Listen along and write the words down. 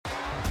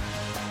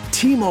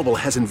T-Mobile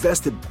has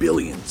invested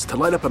billions to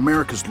light up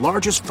America's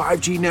largest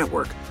 5G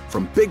network,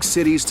 from big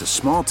cities to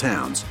small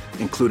towns,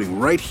 including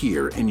right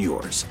here in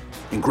yours.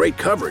 And great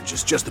coverage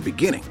is just the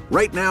beginning.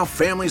 Right now,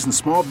 families and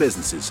small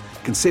businesses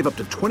can save up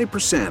to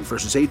 20%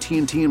 versus AT&T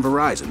and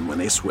Verizon when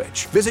they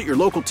switch. Visit your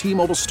local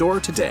T-Mobile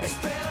store today.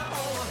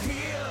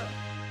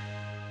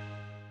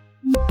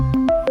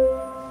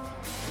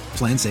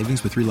 Plan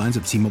savings with 3 lines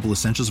of T-Mobile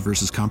Essentials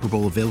versus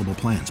comparable available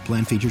plans.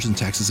 Plan features and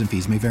taxes and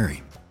fees may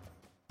vary.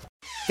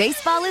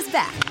 Baseball is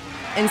back,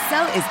 and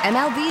so is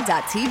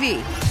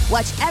MLB.tv.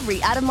 Watch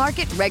every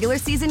out-of-market regular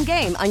season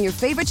game on your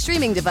favorite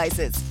streaming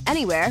devices,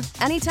 anywhere,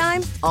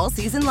 anytime, all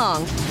season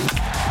long.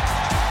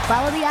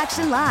 Follow the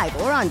action live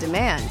or on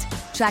demand.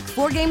 Track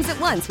 4 games at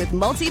once with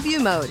multi-view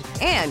mode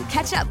and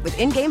catch up with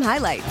in-game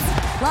highlights.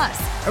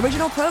 Plus,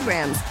 original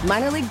programs,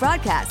 minor league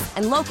broadcasts,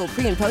 and local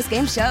pre- and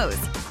post-game shows.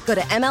 Go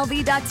to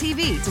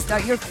MLB.tv to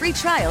start your free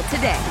trial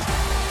today.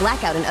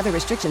 Blackout and other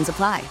restrictions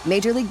apply.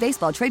 Major League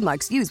Baseball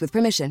trademarks used with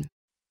permission.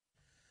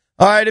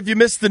 All right, if you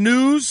missed the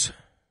news,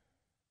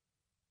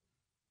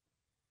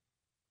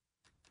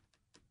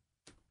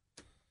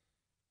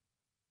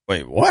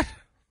 wait, what?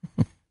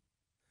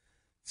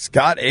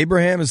 Scott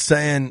Abraham is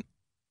saying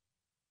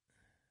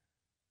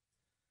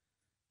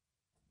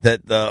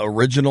that the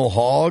original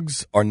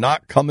Hogs are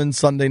not coming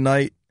Sunday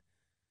night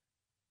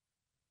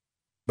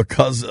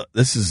because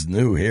this is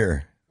new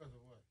here.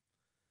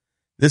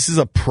 This is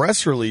a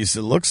press release,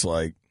 it looks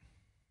like.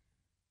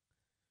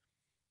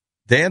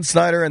 Dan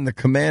Snyder and the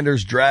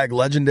Commanders drag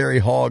legendary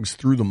Hogs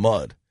through the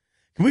mud.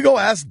 Can we go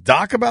ask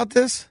Doc about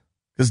this?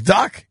 Because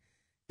Doc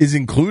is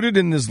included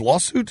in this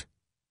lawsuit?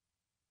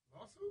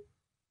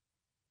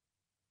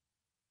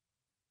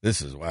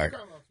 This is whack.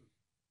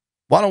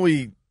 Why don't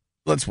we,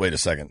 let's wait a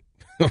second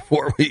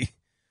before we,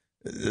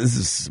 this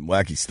is some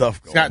wacky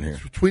stuff going on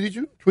here. Tweeted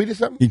you? Tweeted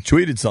something? He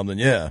tweeted something,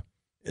 yeah.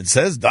 It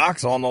says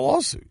Doc's on the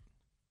lawsuit.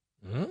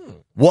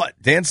 What?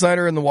 Dan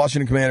Snyder and the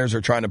Washington Commanders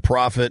are trying to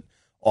profit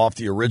off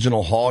the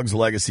original Hogs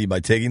legacy by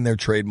taking their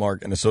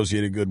trademark and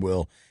associated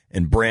goodwill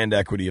and brand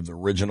equity of the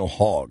original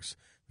Hogs.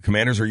 The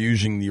Commanders are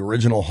using the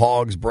original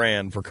Hogs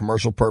brand for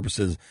commercial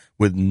purposes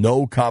with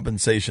no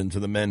compensation to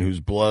the men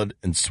whose blood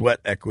and sweat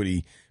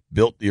equity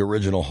built the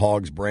original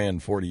Hogs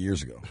brand 40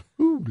 years ago.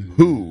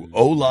 Who?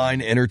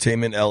 O-Line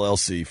Entertainment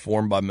LLC,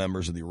 formed by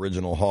members of the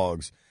original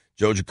Hogs,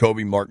 Joe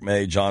Jacoby, Mark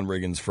May, John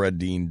Riggins, Fred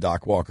Dean,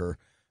 Doc Walker,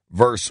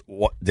 versus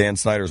Dan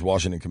Snyder's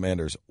Washington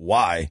Commanders.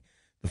 Why?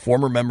 The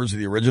former members of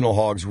the original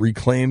Hogs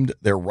reclaimed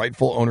their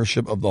rightful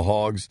ownership of the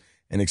Hogs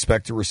and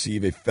expect to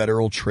receive a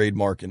federal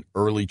trademark in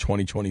early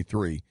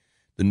 2023.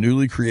 The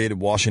newly created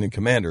Washington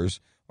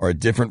Commanders are a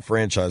different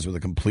franchise with a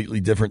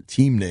completely different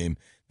team name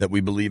that we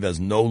believe has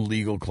no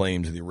legal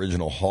claim to the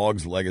original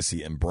Hogs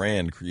legacy and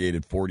brand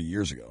created 40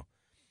 years ago.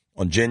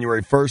 On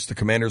January 1st, the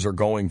Commanders are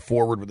going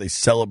forward with a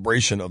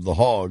celebration of the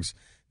Hogs.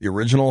 The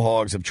original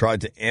Hogs have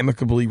tried to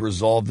amicably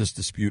resolve this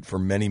dispute for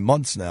many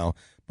months now,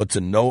 but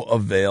to no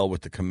avail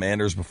with the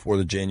Commanders before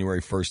the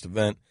January 1st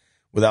event.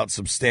 Without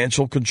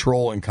substantial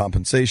control and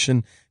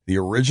compensation, the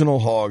original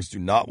Hogs do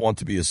not want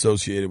to be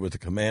associated with the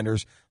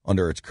Commanders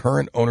under its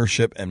current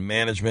ownership and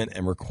management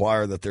and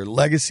require that their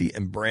legacy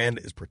and brand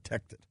is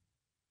protected.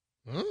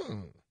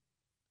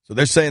 So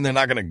they're saying they're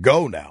not going to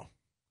go now.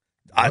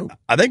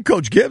 I think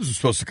Coach Gibbs was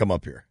supposed to come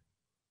up here.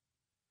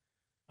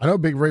 I know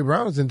Big Ray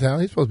Brown is in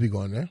town. He's supposed to be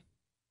going there.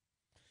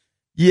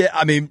 Yeah,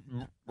 I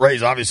mean,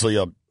 Ray's obviously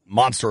a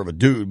monster of a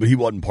dude, but he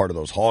wasn't part of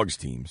those Hogs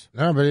teams.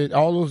 No, but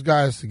all those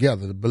guys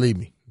together, believe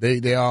me,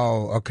 they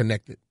all are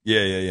connected.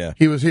 Yeah.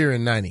 He was here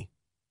in 90.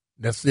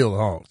 That's still the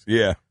Hogs.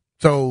 Yeah.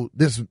 So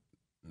this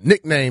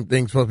nickname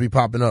thing's supposed to be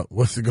popping up.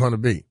 What's it going to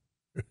be?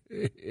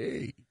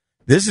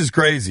 This is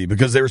crazy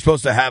because they were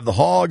supposed to have the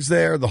Hogs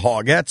there. The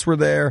Hogettes were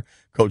there.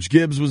 Coach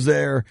Gibbs was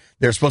there.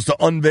 They're supposed to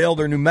unveil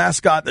their new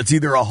mascot that's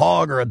either a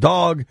hog or a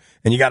dog,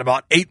 and you got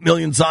about 8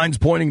 million signs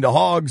pointing to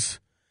Hogs.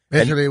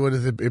 Basically, what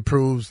is it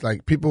proves,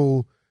 like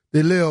people,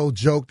 the little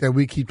joke that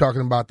we keep talking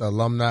about, the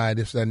alumni,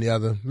 this, that, and the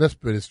other, let's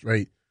put it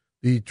straight.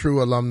 The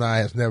true alumni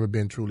has never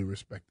been truly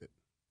respected.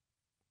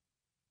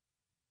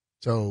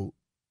 So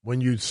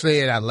when you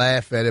say it, I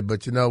laugh at it,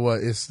 but you know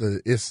what? It's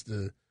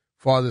the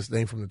farthest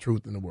thing from the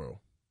truth in the world.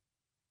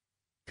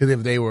 Because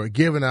if they were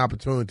given an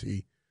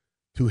opportunity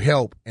to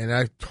help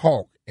and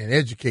talk and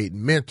educate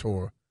and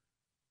mentor,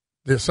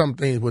 there's some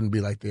things wouldn't be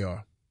like they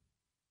are.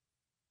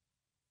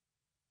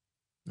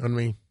 You know what I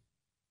mean?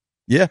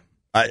 Yeah.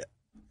 But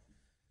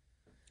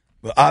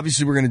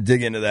obviously we're going to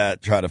dig into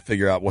that, try to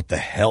figure out what the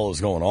hell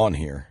is going on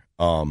here.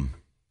 Right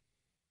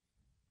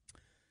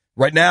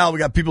now we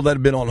got people that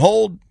have been on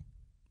hold.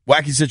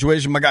 Wacky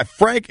situation. My guy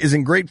Frank is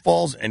in Great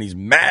Falls, and he's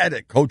mad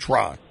at Coach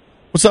Ron.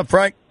 What's up,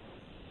 Frank?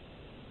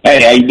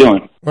 Hey, how you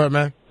doing? What,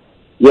 man?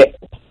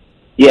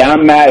 Yeah,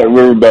 I'm mad at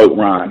Riverboat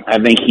Ron.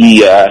 I think he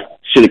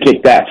should have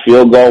kicked that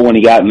field goal when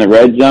he got in the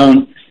red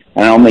zone.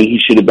 And I don't think he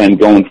should have been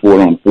going for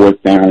it on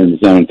fourth down in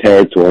his own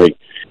territory.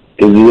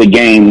 Because it's a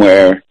game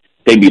where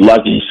they'd be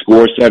lucky to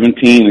score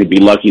 17. They'd be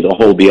lucky to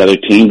hold the other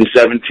team to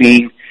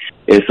 17.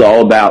 It's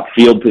all about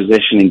field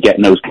position and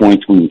getting those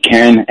points when you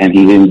can, and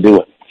he didn't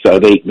do it. So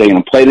they're going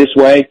to play this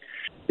way.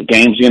 The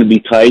game's going to be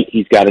tight.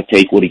 He's got to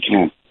take what he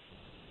can.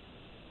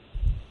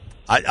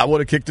 I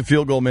would have kicked the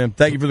field goal, man.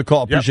 Thank you for the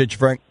call. Appreciate you,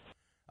 Frank.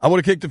 I would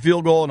have kicked the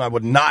field goal, and I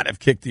would not have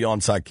kicked the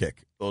onside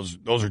kick. Those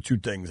are two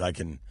things I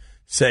can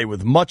say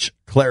with much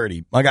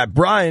clarity. My guy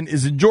Brian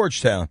is in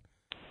Georgetown.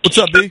 What's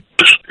up, B?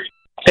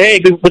 Hey,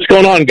 what's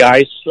going on,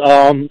 guys?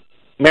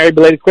 Merry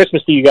belated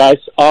Christmas to you guys.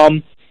 I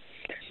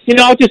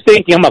was just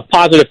thinking, I'm a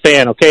positive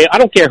fan, okay? I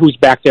don't care who's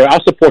back there.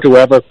 I'll support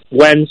whoever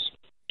wins,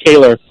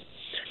 Taylor.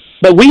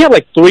 But we have,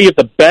 3 of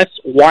the best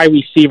wide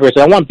receivers,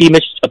 and I want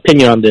B-Mitch's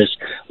opinion on this.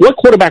 What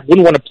quarterback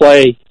wouldn't want to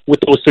play with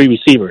those 3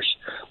 receivers?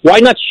 Why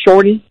not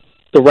shorten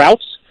the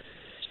routes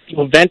to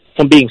prevent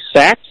from being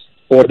sacked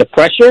or the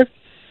pressure?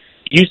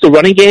 Use the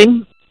running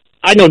game?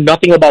 I know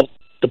nothing about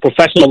the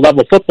professional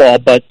level of football,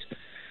 but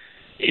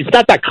it's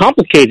not that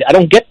complicated. I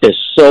don't get this.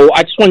 So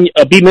I just want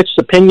B-Mitch's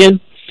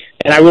opinion,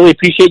 and I really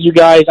appreciate you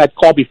guys. I've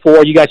called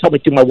before. You guys helped me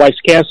through my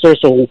wife's cancer,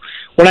 so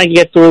when I can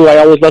get through, I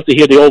always love to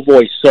hear the old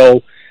voice.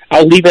 So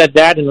I'll leave it at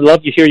that, and I'd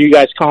love to hear you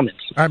guys' comments.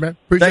 All right, man.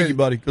 Appreciate Thank you,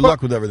 buddy. Good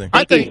luck with everything.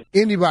 I think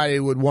anybody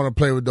would want to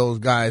play with those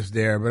guys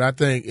there, but I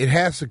think it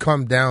has to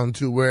come down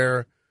to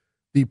where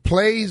the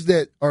plays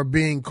that are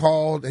being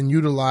called and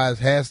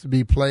utilized has to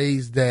be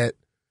plays that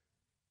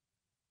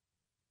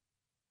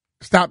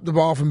stop the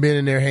ball from being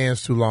in their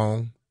hands too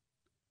long.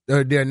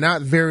 They're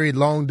not very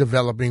long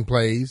developing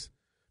plays,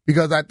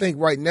 because I think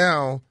right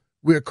now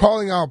we're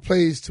calling our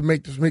plays to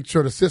make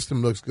sure the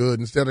system looks good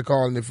instead of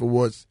calling it for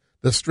what's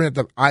the strength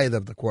of either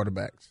of the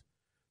quarterbacks.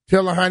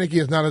 Taylor Heinicke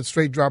is not a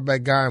straight drop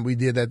back guy, and we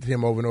did that to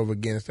him over and over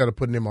again instead of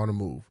putting him on the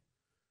move.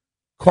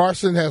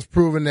 Carson has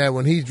proven that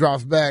when he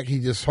drops back, he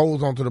just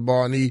holds onto the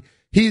ball, and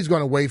he's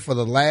going to wait for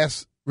the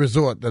last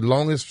resort, the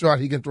longest shot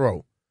he can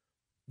throw.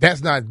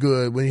 That's not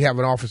good when you have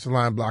an offensive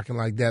line blocking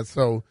like that.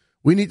 So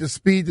we need to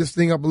speed this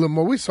thing up a little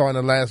more. We saw in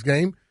the last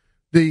game,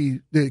 the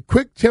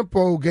quick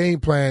tempo game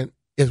plan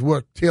is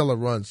what Taylor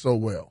runs so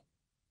well,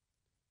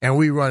 and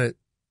we run it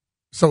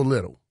so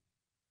little.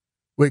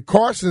 With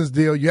Carson's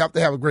deal, you have to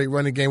have a great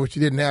running game, which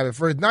you didn't have at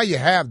first. Now you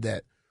have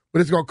that,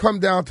 but it's going to come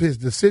down to his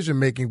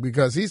decision-making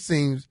because he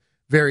seems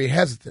very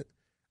hesitant.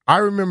 I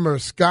remember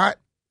Scott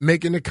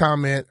making a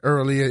comment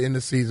earlier in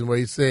the season where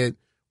he said,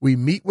 we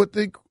meet with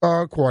the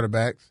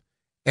quarterbacks,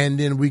 and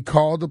then we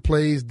call the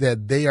plays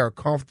that they are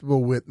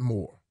comfortable with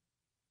more.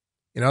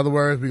 In other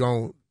words, we're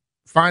going to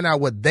find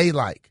out what they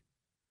like.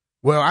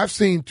 Well, I've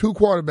seen 2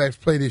 quarterbacks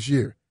play this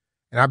year,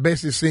 and I've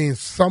basically seen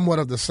somewhat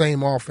of the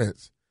same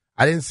offense.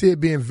 I didn't see it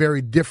being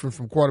very different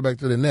from quarterback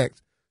to the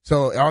next.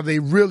 So are they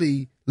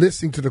really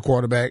listening to the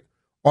quarterback,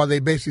 or are they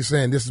basically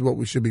saying this is what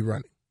we should be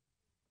running?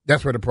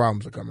 That's where the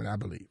problems are coming, I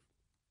believe.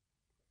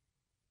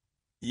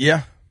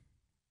 Yeah.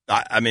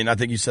 I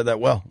think you said that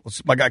well.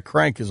 My guy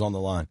Crank is on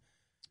the line.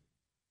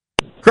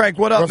 Crank,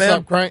 what up, man? What's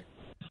up, Crank?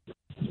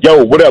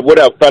 Yo, what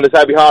up, fellas?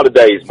 Happy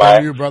holidays, man. How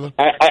are you, brother?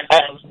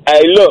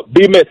 Hey, look,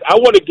 B-Mitch, I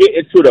want to get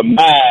into the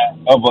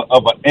mind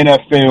of an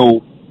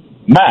NFL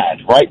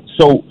mind, right?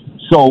 So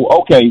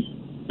okay,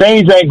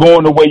 things ain't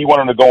going the way you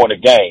want them to go in the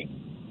game.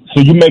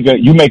 So you make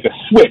a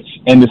switch,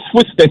 and the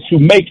switch that you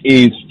make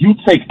is you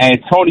take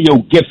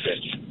Antonio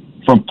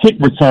Gibson from kick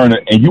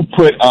returner, and you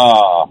put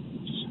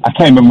I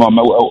can't remember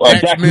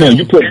Dax Milne.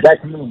 You put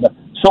Dax Milne.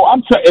 So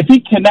if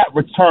he cannot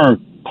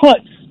return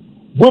punts,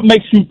 what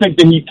makes you think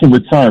that he can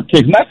return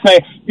kicks? I'm not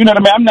saying, you know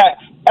what I mean?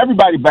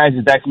 Everybody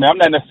bashes Dax Milne. I'm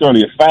not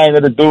necessarily a fan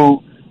of the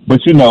dude, but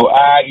he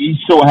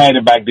sure had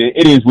it back there.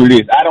 It is what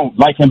it is. I don't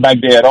like him back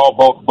there at all,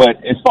 but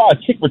as far as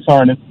kick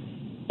returning,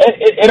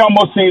 it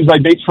almost seems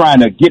like they trying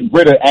to get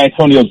rid of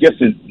Antonio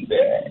Gibson.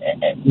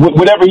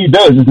 Whatever he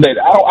does, I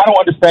don't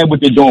understand what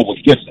they're doing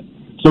with Gibson.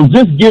 So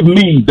just give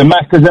me the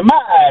match, because in my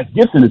eyes,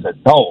 Gibson is a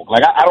dog.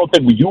 I don't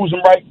think we use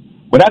him right,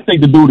 but I think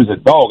the dude is a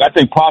dog. I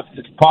think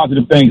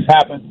positive things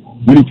happen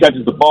when he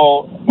catches the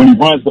ball, when he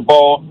runs the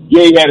ball.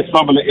 Yeah, he had a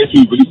stumbling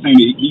issue, but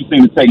he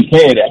seemed to take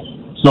care of that.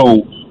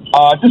 So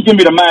just give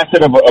me the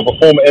mindset of a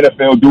former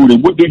NFL dude,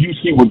 and what do you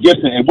see with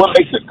Gibson, and what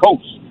makes a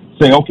coach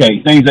say,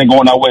 okay, things ain't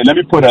going our way, let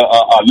me put a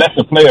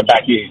lesser player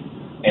back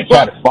in and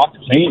try to spot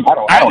the team? I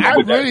don't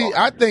know.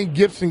 I think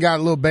Gibson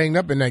got a little banged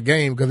up in that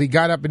game because he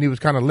got up and he was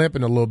kind of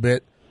limping a little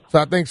bit. So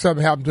I think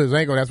something happened to his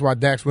ankle. That's why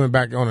Dax went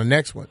back on the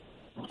next one.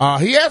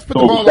 He has put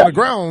the ball on the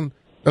ground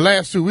the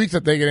last 2 weeks, I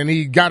think, and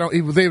he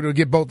was able to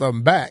get both of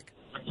them back.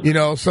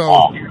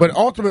 But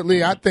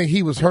ultimately, I think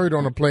he was hurt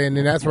on the play, and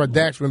then that's why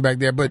Dax went back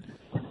there. But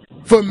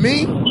for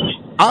me,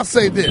 I'll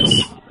say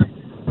this.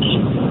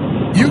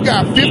 You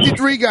got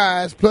 53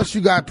 guys, plus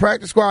you got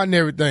practice squad and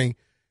everything.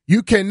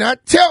 You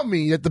cannot tell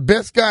me that the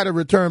best guy to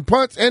return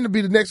punts and to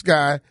be the next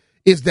guy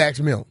is Dax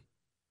Milne.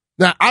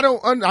 Now, I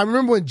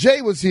remember when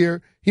Jay was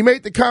here, he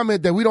made the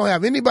comment that we don't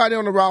have anybody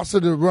on the roster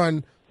to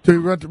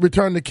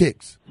return the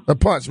kicks, the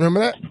punts. Remember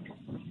that?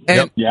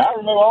 And yeah, I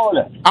remember all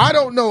that. I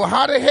don't know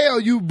how the hell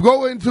you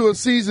go into a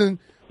season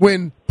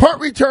when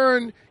punt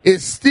return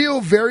is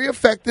still very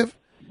effective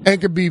and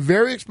can be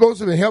very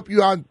explosive and help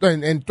you out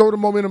and throw the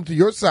momentum to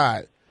your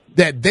side.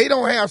 that they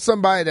don't have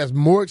somebody that's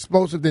more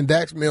explosive than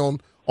Dax Milne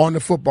on the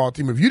football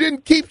team. If you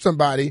didn't keep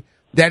somebody,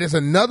 that is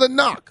another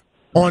knock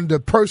on the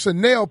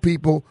personnel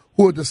people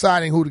who are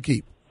deciding who to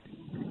keep.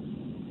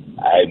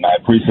 I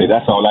appreciate it.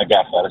 That's all I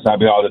got, fellas. I'll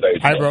be all today.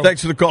 Hi, bro.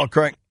 Thanks for the call,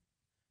 Crank.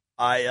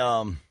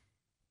 I'm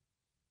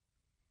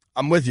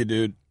with you,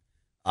 dude.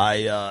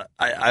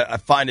 I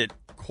find it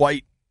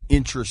quite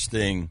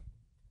interesting.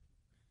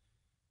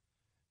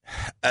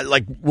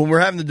 Like when we're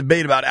having the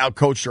debate about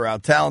out-coached or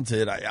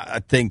out-talented, I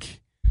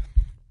think,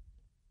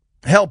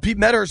 hell, Pete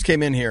Medhurst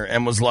came in here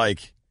and was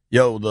like,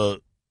 yo,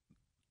 the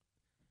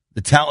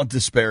talent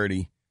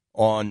disparity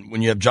on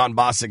when you have John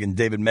Bostic and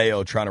David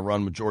Mayo trying to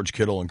run with George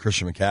Kittle and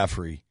Christian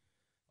McCaffrey.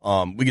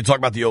 We can talk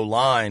about the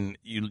O-line.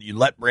 You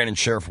let Brandon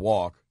Sheriff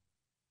walk.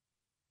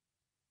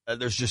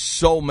 There's just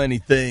so many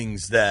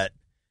things that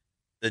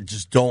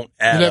just don't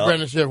add up. You let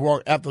Brandon Sheriff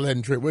walk after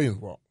letting Trent Williams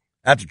walk.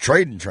 After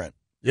trading Trent.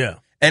 Yeah.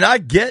 And I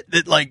get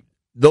that, like,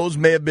 those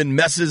may have been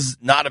messes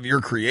not of your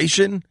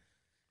creation.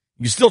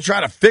 You still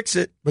try to fix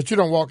it. But you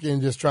don't walk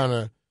in just trying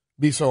to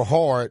be so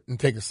hard and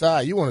take a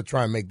side. You want to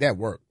try and make that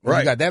work. When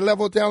you got that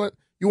level of talent,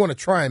 you want to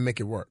try and make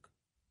it work.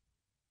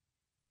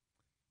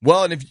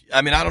 Well, and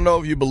I don't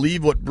know if you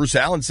believe what Bruce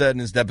Allen said in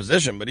his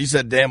deposition, but he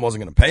said Dan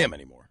wasn't going to pay him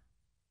anymore.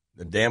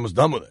 That Dan was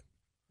done with it.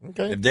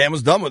 Okay. If Dan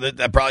was done with it,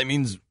 that probably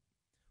means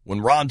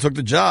when Ron took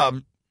the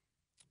job,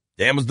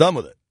 Dan was done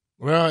with it.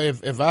 Well,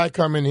 if I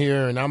come in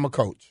here and I'm a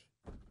coach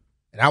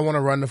and I want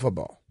to run the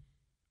football,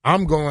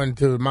 I'm going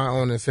to my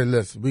owner and say,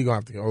 listen, we're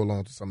going to have to hold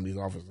on to some of these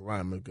offensive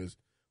linemen because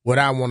what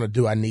I want to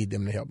do, I need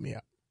them to help me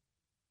out.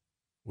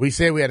 We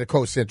said we had a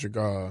coach-centric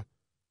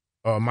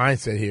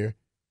mindset here,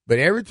 but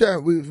every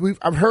time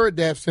I've heard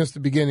that since the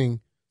beginning,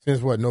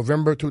 since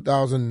November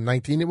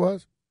 2019 it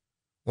was,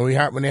 when they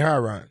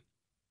hired Ryan.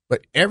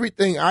 But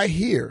everything I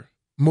hear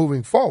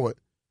moving forward,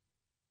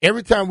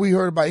 every time we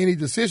heard about any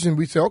decision,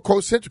 we say, oh,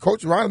 coach-centric,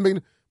 Coach Ryan making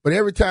it. But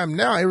every time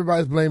now,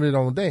 everybody's blaming it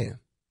on Dan.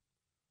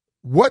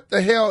 What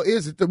the hell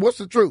is it? What's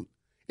the truth?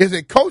 Is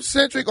it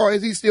coach-centric or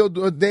is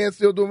Dan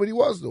still doing what he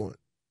was doing?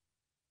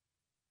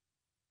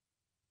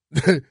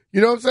 You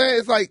know what I'm saying?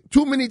 It's like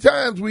too many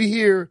times we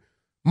hear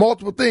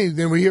multiple things.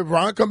 Then we hear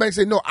Ron come back and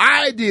say, no,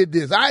 I did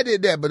this, I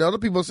did that. But other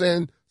people are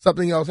saying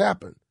something else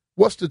happened.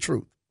 What's the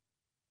truth?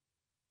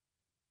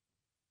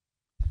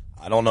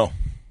 I don't know.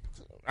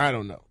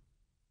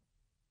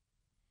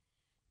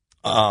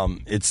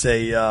 It's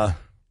a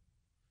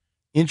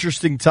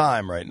interesting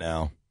time right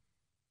now.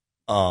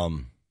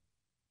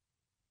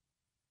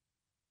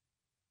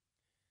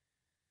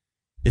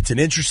 It's an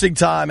interesting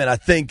time, and I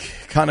think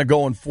kind of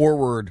going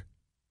forward,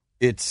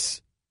 I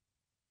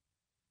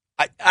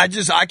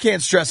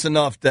can't stress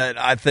enough that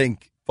I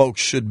think folks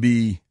should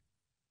be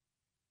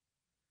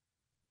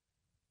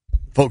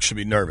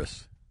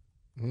nervous.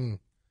 Mm.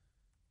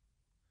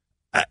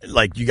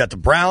 Like you got the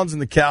Browns and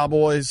the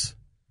Cowboys.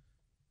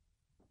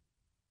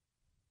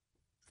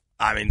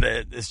 I mean,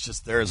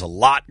 there's a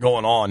lot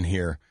going on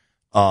here.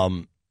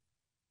 I'm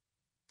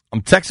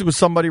texting with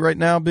somebody right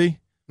now, B,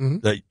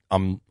 that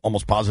I'm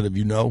almost positive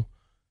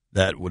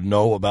that would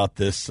know about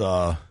this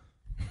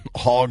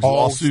Hogs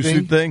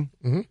lawsuit thing.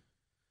 Mm-hmm.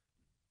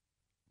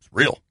 It's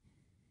real.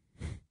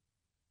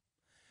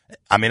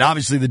 I mean,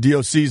 obviously the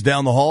DOC's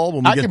down the hall.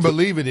 I can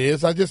believe it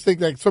is. I just think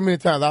that so many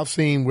times I've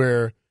seen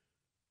where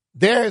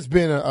there has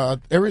been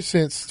ever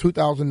since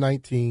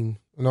 2019,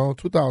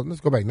 let's go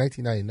back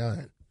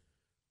 1999,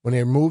 when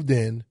they moved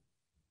in,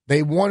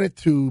 they wanted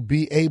to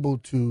be able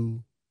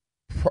to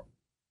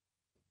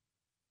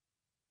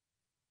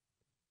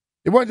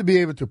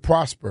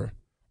prosper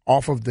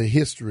off of the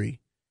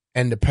history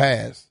and the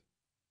past,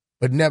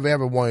 but never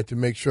ever wanted to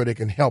make sure they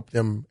can help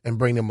them and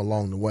bring them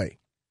along the way.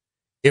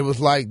 It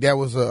was like there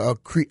was a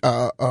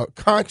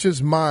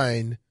conscious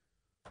mind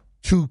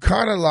to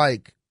kind of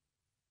like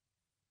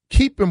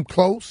keep them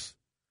close,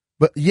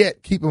 but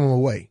yet keep them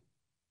away.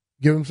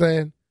 You know what I'm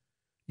saying?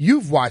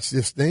 You've watched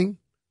this thing.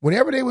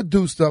 Whenever they would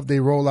do stuff, they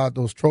roll out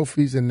those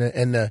trophies and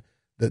the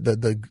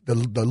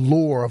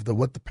lore of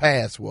what the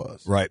past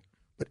was. Right.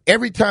 But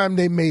every time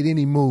they made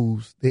any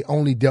moves, they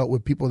only dealt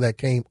with people that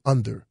came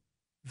under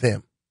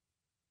them.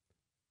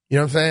 You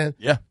know what I'm saying?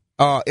 Yeah.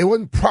 It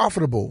wasn't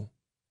profitable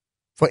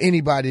for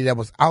anybody that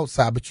was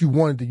outside, but you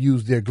wanted to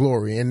use their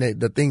glory and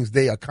the things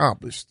they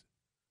accomplished.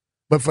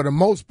 But for the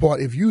most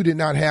part, if you did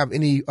not have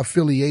any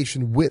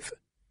affiliation with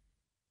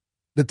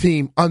the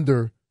team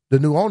under the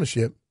new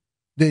ownership,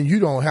 then you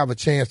don't have a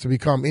chance to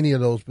become any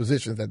of those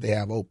positions that they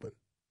have open.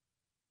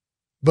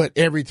 But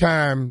every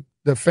time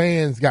the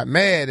fans got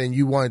mad and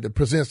you wanted to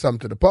present something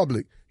to the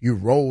public, you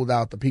rolled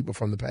out the people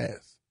from the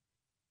past.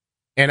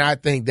 And I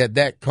think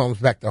that comes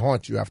back to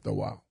haunt you after a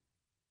while.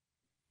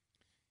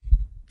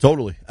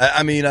 Totally.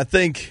 I mean, I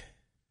think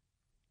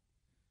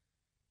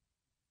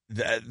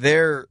that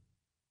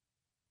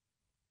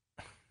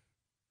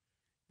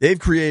they've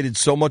created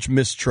so much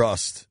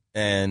mistrust,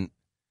 and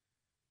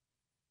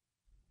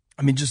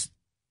I mean, just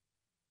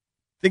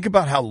think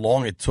about how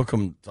long it took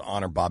them to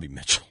honor Bobby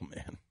Mitchell,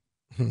 man.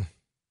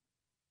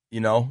 You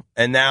know,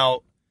 and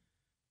now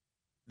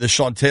the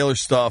Sean Taylor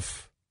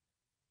stuff,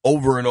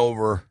 over and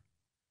over,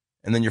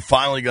 and then you're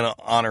finally going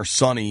to honor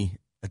Sonny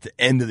at the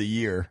end of the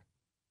year.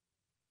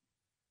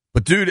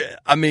 But, dude,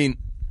 I mean,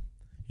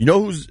 you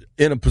know who's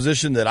in a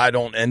position that I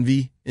don't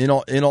envy in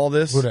all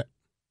this? Who that?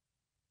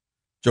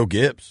 Joe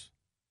Gibbs.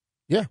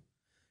 Yeah.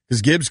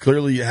 Because Gibbs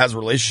clearly has a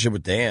relationship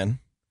with Dan,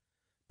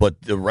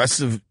 but the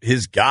rest of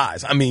his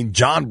guys, I mean,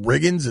 John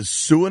Riggins is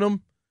suing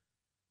him.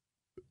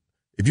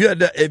 If you had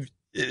to,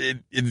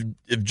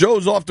 if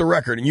Joe's off the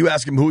record and you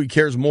ask him who he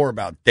cares more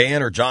about,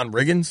 Dan or John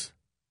Riggins,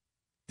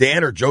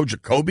 Dan or Joe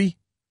Jacoby,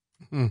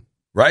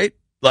 right?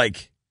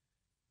 Like,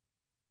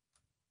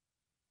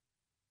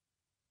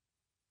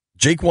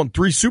 Jake won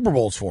 3 Super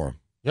Bowls for him.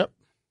 Yep.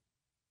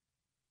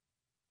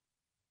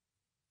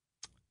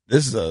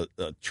 This is a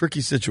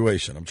tricky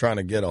situation. I'm trying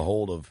to get a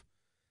hold of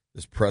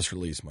this press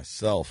release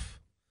myself.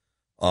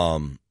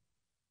 Well,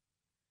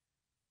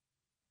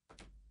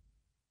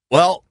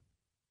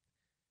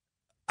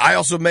 I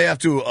also may have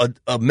to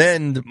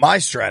amend my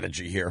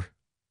strategy here,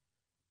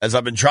 as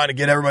I've been trying to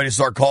get everybody to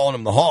start calling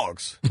them the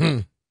Hogs.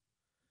 Because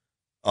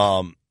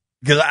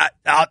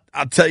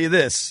I'll tell you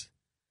this.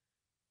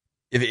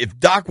 If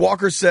Doc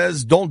Walker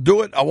says don't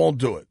do it, I won't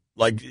do it.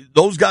 Like,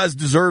 those guys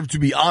deserve to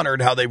be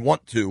honored how they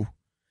want to.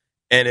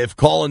 And if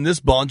calling this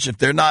bunch, if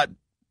they're not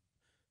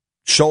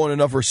showing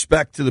enough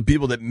respect to the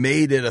people that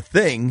made it a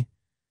thing,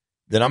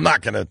 then I'm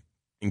not going to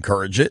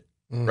encourage it,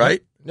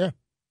 right? Yeah.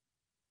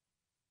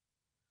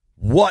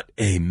 What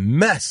a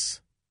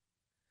mess.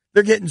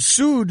 They're getting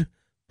sued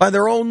by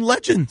their own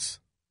legends.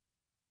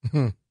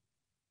 Did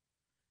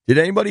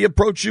anybody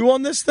approach you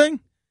on this thing?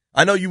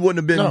 I know you wouldn't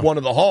have been one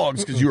of the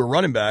Hogs because you were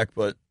running back,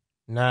 but...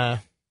 Nah.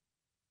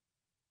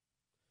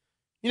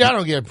 You know, I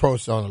don't get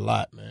approached on a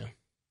lot, man.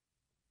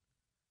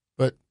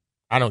 But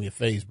I don't get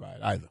fazed by it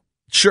either.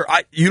 Sure,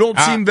 you don't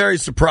seem very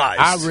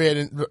surprised. I read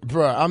it,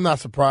 bro. I'm not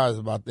surprised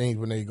about things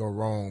when they go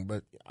wrong,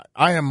 but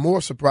I am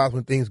more surprised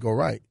when things go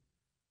right,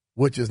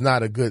 which is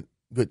not a good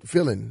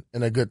feeling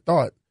and a good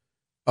thought.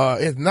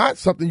 It's not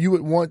something you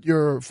would want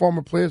your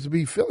former players to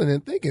be feeling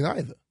and thinking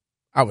either,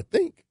 I would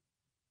think.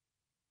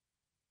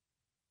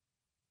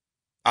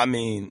 I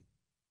mean,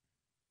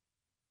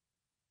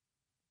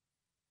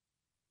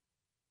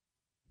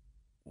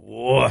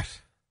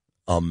 what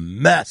a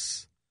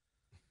mess.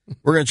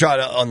 We're going to try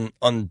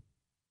to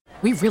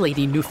We really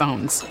need new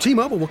phones.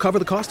 T-Mobile will cover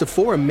the cost of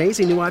 4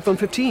 amazing new iPhone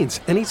 15s,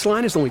 and each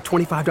line is only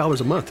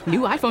 $25 a month.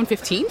 New iPhone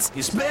 15s?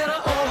 It's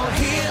better over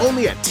here.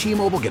 Only at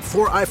T-Mobile, get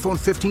 4 iPhone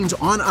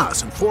 15s on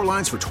us and 4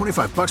 lines for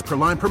 $25 per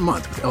line per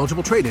month with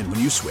eligible trade-in when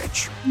you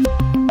switch.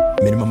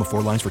 Minimum of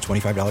 4 lines for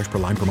 $25 per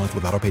line per month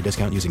with autopay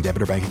discount using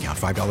debit or bank account.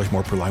 $5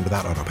 more per line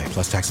without autopay,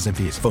 plus taxes and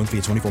fees. Phone fee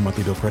at 24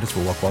 monthly bill credits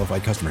for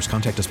well-qualified customers.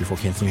 Contact us before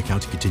canceling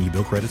account to continue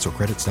bill credits or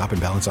credit stop and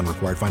balance on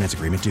required finance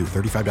agreement due.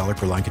 $35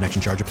 per line connection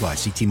charge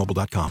applies. See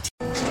T-Mobile.com.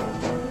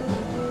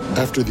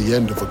 After the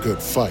end of a good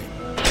fight,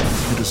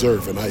 you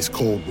deserve an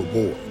ice-cold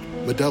reward.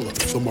 Modelo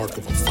is the mark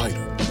of a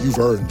fighter. You've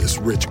earned this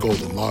rich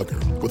golden lager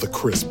with a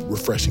crisp,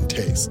 refreshing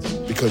taste.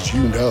 Because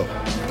you know,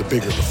 the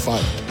bigger the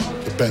fight,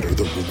 the better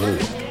the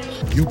reward.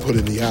 You put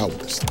in the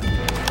hours,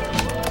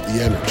 the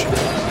energy,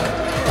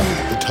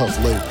 the tough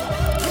labor.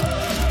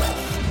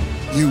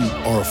 You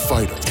are a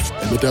fighter,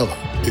 and Modelo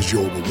is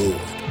your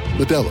reward.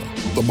 Modelo,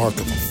 the mark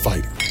of a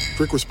fighter.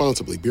 Drink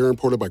responsibly. Beer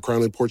imported by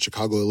Crown Imports,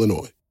 Chicago,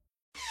 Illinois.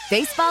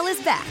 Baseball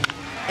is back,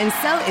 and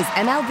so is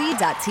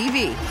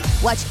MLB.tv.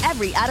 Watch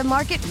every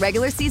out-of-market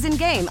regular season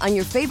game on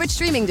your favorite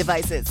streaming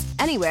devices,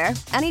 anywhere,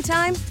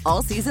 anytime,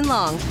 all season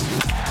long.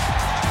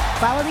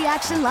 Follow the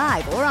action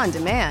live or on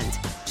demand.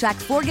 Track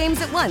 4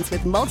 games at once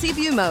with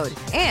multi-view mode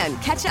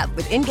and catch up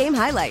with in-game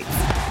highlights.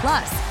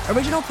 Plus,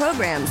 original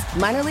programs,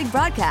 minor league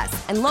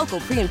broadcasts, and local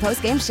pre- and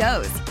post-game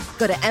shows.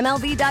 Go to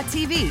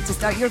MLB.tv to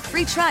start your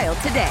free trial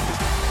today.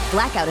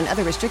 Blackout and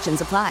other restrictions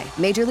apply.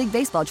 Major League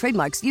Baseball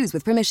trademarks used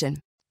with permission.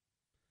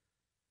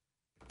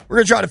 We're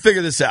going to try to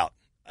figure this out.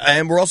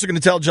 And we're also going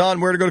to tell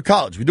John where to go to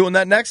college. We doing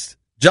that next?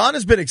 John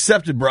has been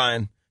accepted,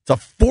 Brian, to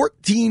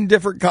 14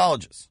 different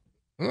colleges.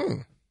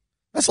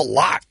 That's a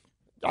lot.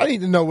 I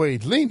need to know where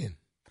he's leaning.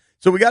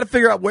 So we got to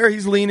figure out where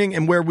he's leaning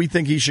and where we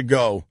think he should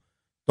go.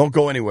 Don't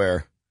go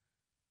anywhere.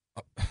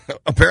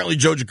 Apparently,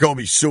 Joe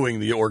Jacoby's suing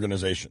the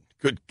organization.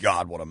 Good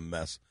God, what a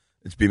mess.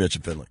 It's B. Mitch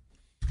and Finley.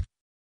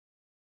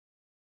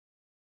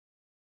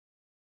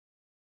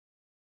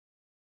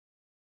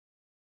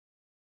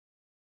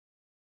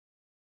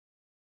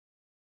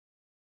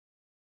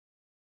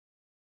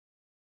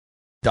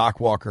 Doc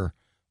Walker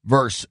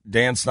versus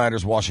Dan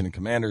Snyder's Washington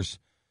Commanders.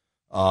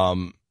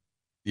 The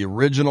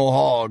original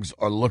Hogs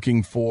are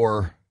looking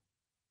for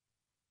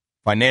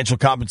financial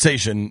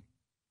compensation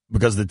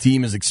because the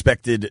team is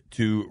expected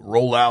to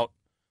roll out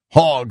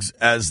Hogs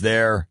as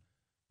their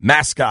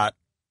mascot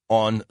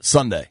on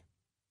Sunday.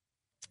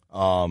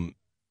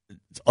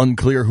 It's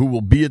unclear who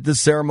will be at this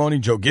ceremony.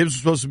 Joe Gibbs was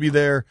supposed to be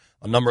there.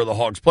 A number of the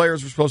Hogs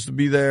players were supposed to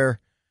be there.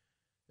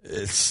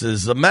 This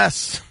is a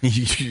mess.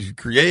 You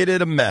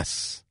created a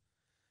mess.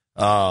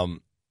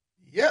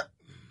 Yep.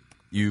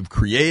 You've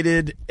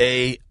created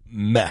a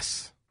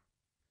mess.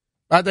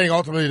 I think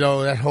ultimately,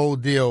 though, that whole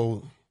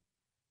deal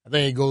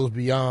think it goes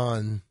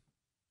beyond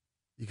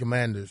the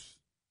Commanders.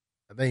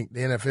 I think the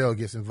NFL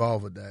gets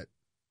involved with that.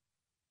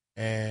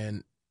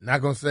 And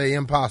not going to say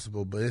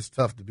impossible, but it's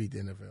tough to beat the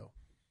NFL.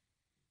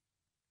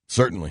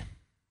 Certainly.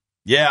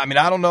 Yeah, I mean,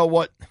 I don't know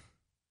what,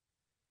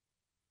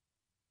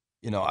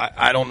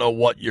 I don't know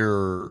what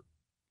you're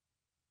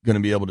going to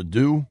be able to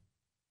do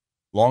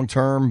long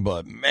term,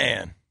 but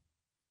man,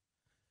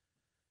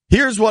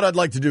 here's what I'd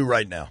like to do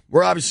right now.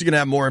 We're obviously going to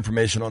have more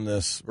information on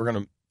this. We're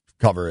going to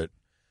cover it.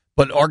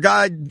 But our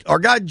guy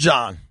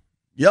John,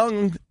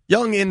 young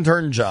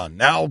intern John,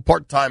 now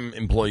part-time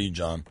employee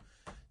John.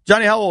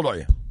 Johnny, how old are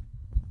you?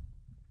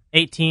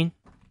 18.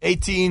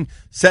 18,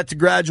 set to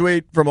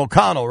graduate from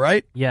O'Connell,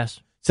 right? Yes.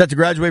 Set to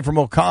graduate from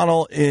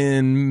O'Connell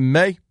in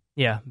May?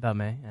 Yeah, about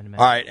May. End of May.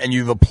 All right, and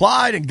you've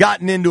applied and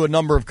gotten into a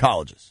number of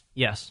colleges.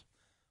 Yes.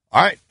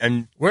 All right,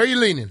 and where are you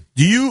leaning?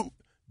 Do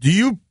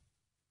you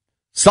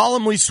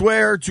solemnly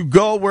swear to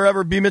go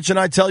wherever B. Mitch and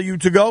I tell you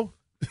to go?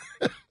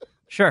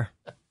 Sure.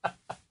 All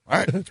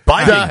right,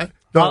 binding.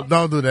 Don't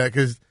do that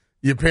because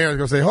your parents are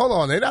gonna say, "Hold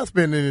on, they're not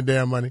spending any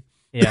damn money."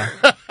 Yeah.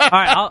 All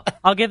right,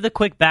 I'll give the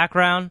quick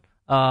background.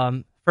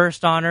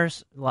 First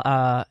honors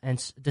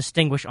and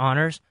distinguished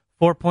honors,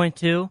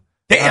 4.2.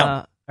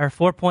 Damn. Or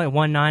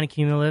 4.19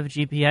 cumulative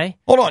GPA.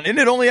 Hold on, isn't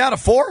it only out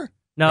of 4?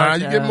 No,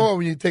 you get more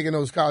when you're taking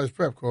those college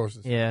prep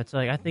courses. Yeah, it's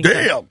like I think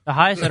the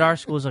highest at our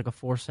school is like a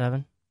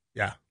 4.7.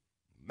 Yeah,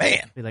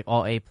 man, be like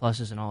all A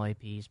pluses and all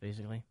APs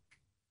basically.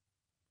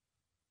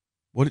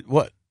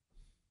 What?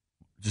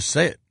 Just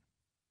say it.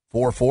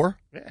 4.4?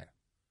 Yeah.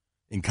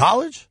 In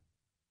college?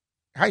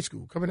 High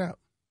school coming out.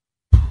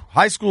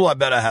 High school, I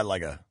bet I had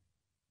like a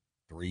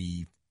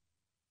 3.0,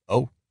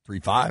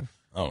 3.5. I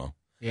don't know.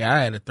 Yeah, I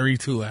had a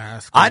 3.2 at high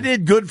school. I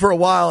did good for a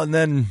while, and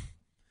then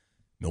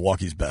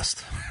Milwaukee's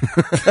best.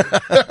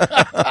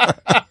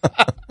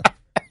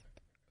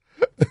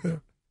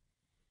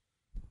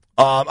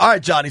 All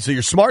right, Johnny. So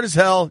you're smart as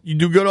hell. You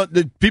do good on.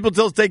 Did people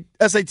still take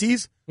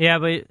SATs? Yeah,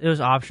 but it was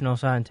optional,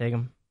 so I didn't take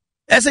them.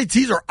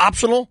 SATs are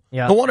optional?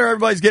 Yeah. No wonder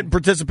everybody's getting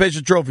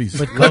participation trophies.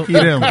 Lucky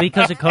them.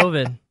 Because of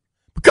COVID.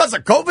 Because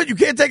of COVID, you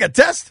can't take a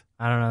test?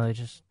 I don't know.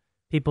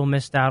 People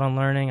missed out on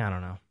learning. I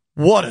don't know.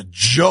 What a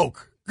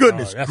joke.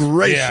 Goodness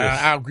gracious. Yeah,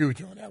 I agree with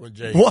you on that one,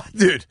 Jay. What,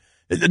 dude?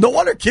 No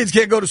wonder kids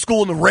can't go to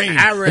school in the rain.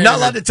 They're not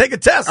allowed to take a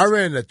test. I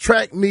ran a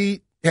track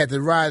meet, had to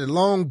ride a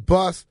long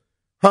bus,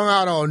 hung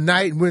out all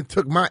night, and went and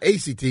took my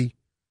ACT.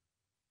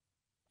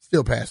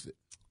 Still passed it.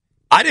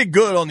 I did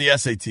good on the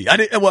SAT. I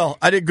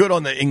did good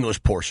on the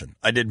English portion.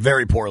 I did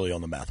very poorly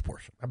on the math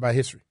portion. How about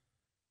history?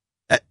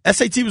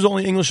 SAT was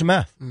only English and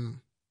math.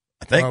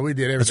 I think. Well, we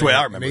did everything. That's the way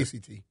I remember an it.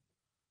 ACT.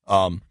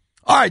 All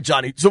right,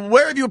 Johnny. So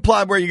where have you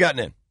applied? Where have you gotten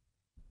in?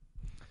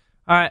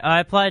 All right, I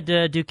applied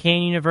to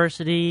Duquesne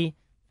University,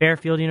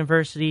 Fairfield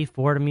University,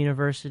 Fordham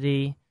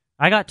University.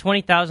 I got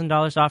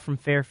 $20,000 off from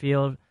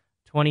Fairfield,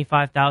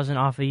 $25,000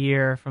 off a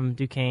year from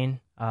Duquesne.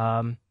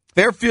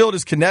 Fairfield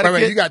is Connecticut.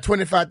 Wait, you got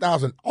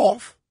 $25,000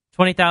 off?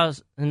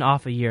 $20,000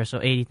 off a year, so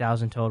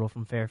 $80,000 total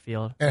from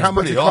Fairfield. And how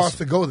much it costs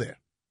to go there?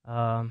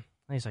 I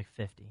think it's like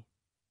 $50.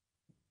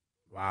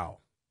 Wow,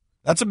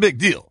 that's a big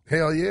deal.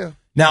 Hell yeah!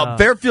 Now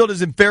Fairfield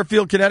is in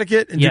Fairfield,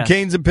 Connecticut, and yes.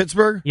 Duquesne's in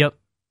Pittsburgh. Yep.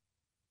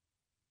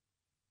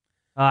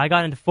 I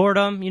got into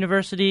Fordham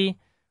University,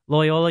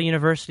 Loyola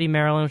University,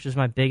 Maryland, which was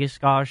my biggest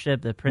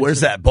scholarship.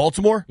 Where's that?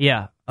 Baltimore?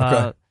 Yeah.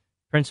 Okay.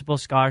 Principal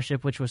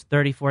scholarship, which was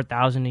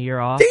 $34,000 a year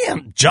off.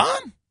 Damn,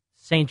 John.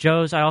 St.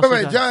 Joe's. I also.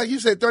 Wait, John, you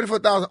said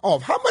 $34,000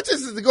 off. How much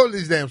is it to go to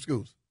these damn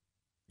schools?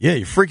 Yeah,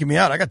 you're freaking me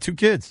out. I got 2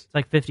 kids. It's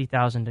like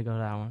 $50,000 to go to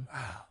that one.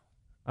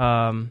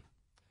 Wow.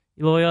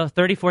 Loyola,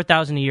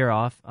 $34,000 a year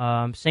off.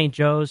 St.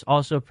 Joe's,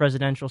 also a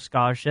presidential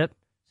scholarship.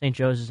 St.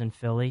 Joe's is in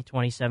Philly,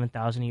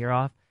 $27,000 a year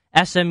off.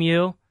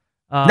 SMU.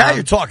 Now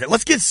you're talking.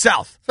 Let's get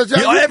south. So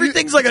John,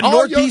 everything's like a all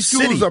northeast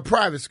your schools city. Are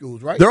private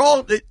schools, right? They're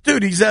all,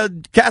 dude. He's a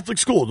Catholic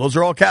school. Those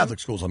are all Catholic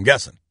schools. I'm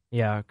guessing.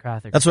 Yeah,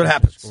 Catholic. That's what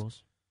happens.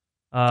 Schools.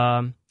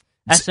 SMU.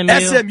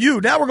 SMU.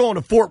 Now we're going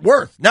to Fort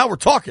Worth. Now we're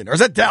talking. Or is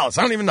that Dallas?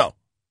 I don't even know.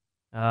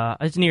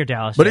 It's near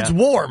Dallas, but it's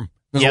warm.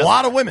 There's a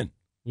lot of women.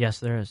 Yes,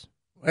 there is.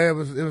 It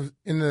was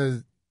in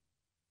the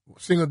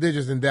single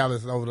digits in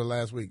Dallas over the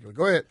last week.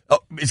 Go ahead. Oh,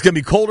 it's going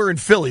to be colder in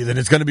Philly than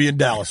it's going to be in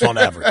Dallas on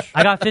average.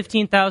 I got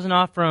 $15,000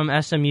 off from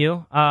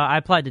SMU. I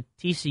applied to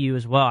TCU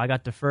as well. I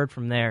got deferred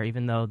from there,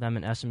 even though them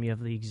and SMU have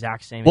the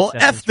exact same. Well,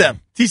 F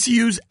them.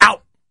 TCU's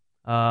out.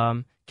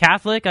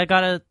 Catholic, I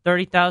got a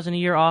 $30,000 a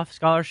year off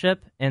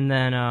scholarship, and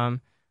then I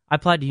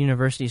applied to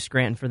University of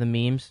Scranton for the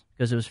memes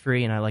because it was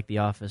free, and I like The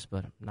Office,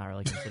 but I'm not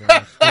really considering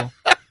it school.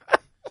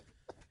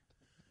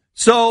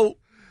 So,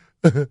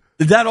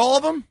 is that all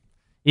of them?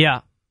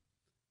 Yeah.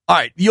 All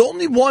right. The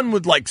only one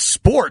with like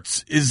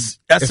sports is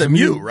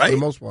SMU, right? For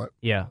the most part.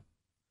 Yeah.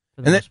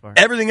 For the And most then part.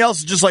 everything else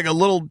is just like a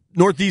little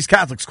Northeast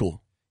Catholic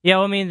school. Yeah,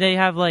 well, I mean, they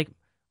have like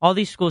all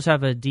these schools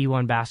have a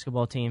D1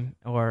 basketball team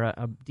or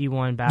a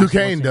D1 basketball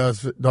Duquesne team.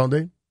 does, don't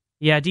they?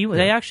 Yeah,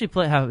 they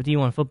actually have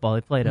D1 football.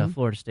 They played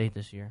Florida State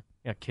this year.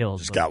 Got killed.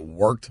 Just got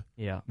worked.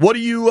 Yeah. What are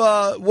you?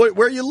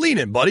 Where are you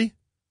leaning, buddy?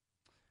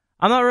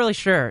 I'm not really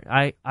sure.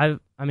 I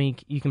mean,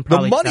 you can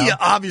probably the money tell.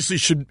 obviously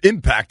should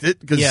impact it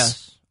because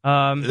Yes.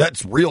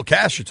 that's real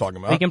cash you're talking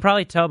about. You can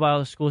probably tell by all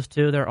the schools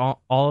too. They're all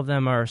of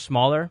them are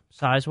smaller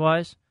size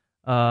wise.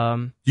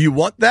 Do you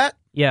want that?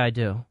 Yeah, I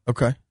do.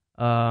 Okay.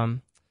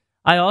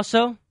 I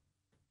also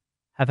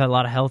have had a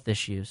lot of health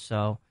issues,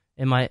 so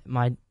it might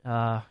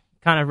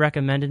kind of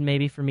recommended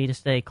maybe for me to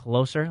stay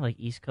closer, like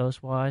East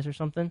Coast wise or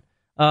something.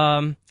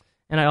 And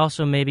I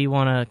also maybe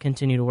want to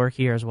continue to work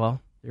here as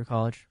well through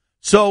college.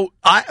 So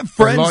I have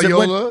friends that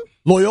Loyola? went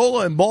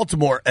Loyola in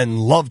Baltimore and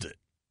loved it.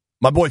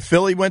 My boy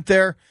Philly went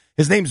there.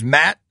 His name's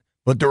Matt,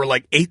 but there were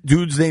like 8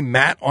 dudes named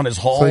Matt on his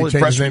hall So he his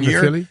changed his freshman name to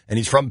year, Philly? and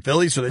he's from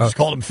Philly, so they just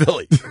called him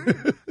Philly.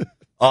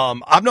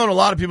 I've known a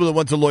lot of people that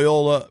went to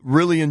Loyola,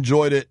 really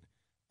enjoyed it.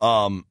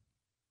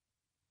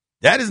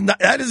 That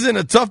is in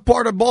a tough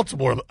part of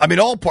Baltimore. I mean,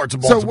 all parts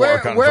of Baltimore So where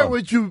are kind where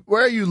of tough.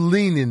 where are you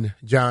leaning,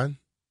 John?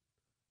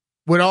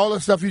 With all the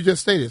stuff you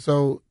just stated,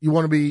 so you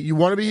want to be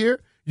here?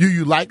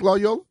 You like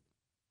Loyola?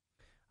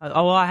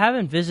 Well, I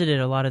haven't visited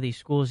a lot of these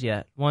schools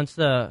yet.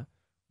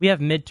 We have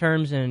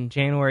midterms in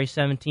January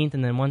 17th,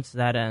 and then once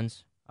that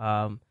ends,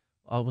 I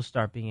will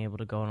start being able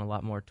to go on a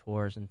lot more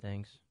tours and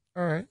things.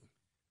 All right.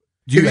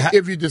 If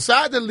If you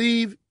decide to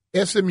leave,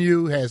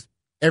 SMU has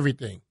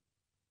everything.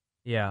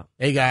 Yeah.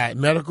 They got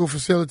medical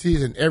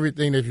facilities and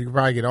everything that you can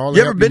probably get all the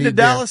You ever help been to need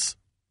there. Dallas?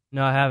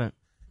 No, I haven't.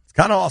 It's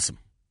kind of awesome,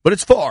 but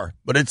it's far,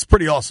 but it's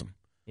pretty awesome.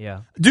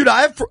 Yeah. Dude,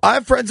 I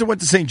have friends that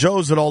went to St.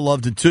 Joe's that all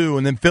loved it too,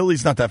 and then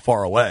Philly's not that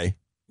far away.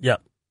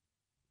 Yep.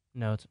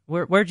 No,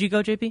 where'd you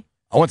go, JP?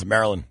 I went to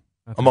Maryland.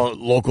 Okay. I'm a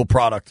local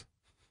product.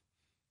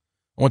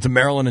 I went to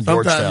Maryland and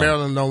Sometimes Georgetown.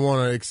 Maryland don't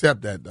want to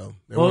accept that, though.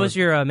 What was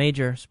your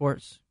major?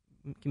 Sports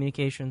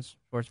communications,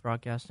 sports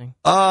broadcasting?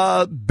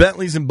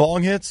 Bentleys and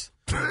bong hits.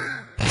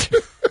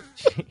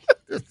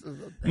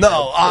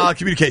 No,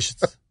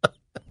 communications.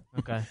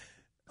 Okay.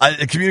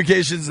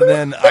 Communications, and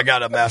then I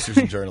got a master's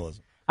in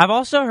journalism. I've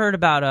also heard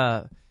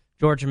about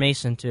George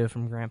Mason, too,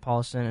 from Grant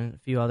Paulson and a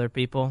few other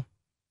people.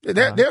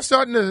 They're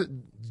starting to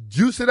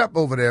juice it up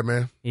over there,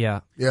 man.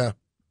 Yeah. Yeah.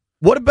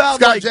 What about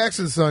Scott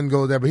Jackson's son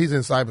goes there, but he's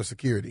in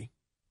cybersecurity.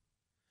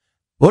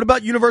 What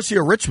about University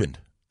of Richmond?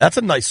 That's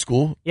a nice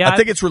school. Yeah, I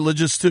think it's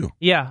religious too.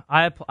 Yeah,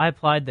 I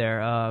applied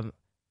there.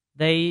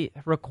 They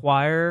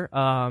require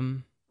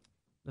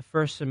the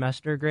first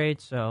semester grade,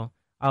 so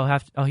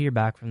I'll hear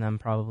back from them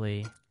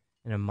probably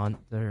in a month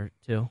or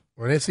two.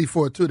 When they see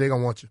 4.2, they're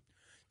gonna want you,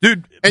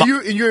 dude. And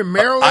you're in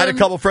Maryland. I had a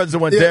couple friends that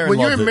went there. When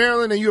and you're in loved it.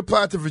 Maryland and you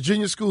apply to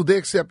Virginia school, they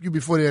accept you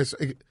before they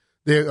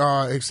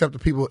accept the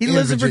people. He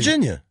lives in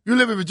Virginia. You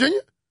live in Virginia?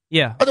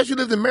 Yeah. I thought you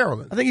lived in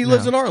Maryland. I think he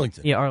lives in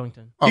Arlington. Yeah,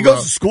 Arlington. He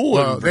goes to school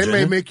in They Virginia.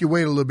 may make you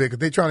wait a little bit because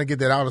they're trying to get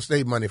that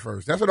out-of-state money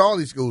first. That's what all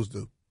these schools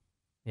do.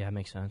 Yeah, it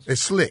makes sense.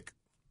 It's slick.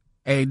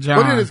 Hey, John.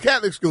 But in the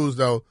Catholic schools,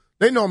 though,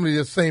 they normally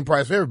the same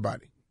price for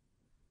everybody.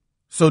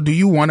 So do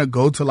you want to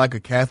go to like a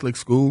Catholic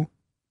school?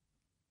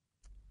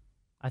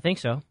 I think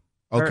so.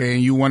 Okay,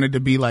 and you wanted to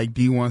be like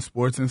D1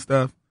 sports and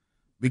stuff?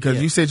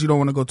 Because you said you don't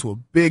want to go to a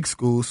big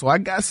school. So I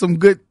got some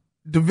good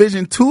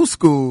Division II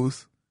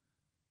schools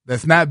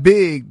that's not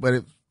big, but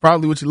it's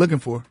probably what you're looking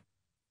for.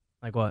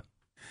 Like what?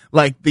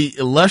 Like the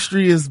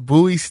illustrious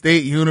Bowie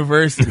State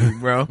University,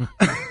 bro.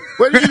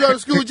 Where did you go to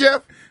school,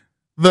 Jeff?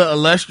 The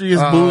illustrious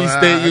Bowie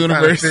State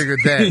University. I figured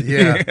that,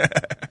 yeah.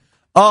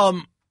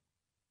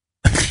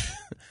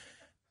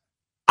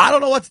 I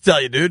don't know what to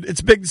tell you, dude. It's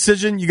a big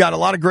decision. You got a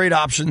lot of great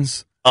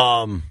options.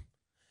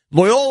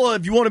 Loyola,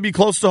 if you want to be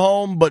close to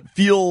home but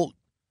feel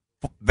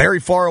very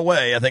far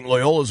away, I think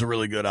Loyola is a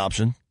really good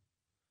option.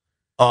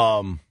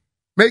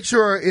 Make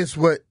sure it's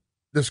what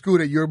the school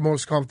that you're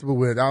most comfortable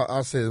with.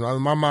 I'll say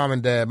my mom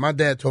and dad. My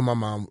dad told my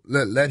mom,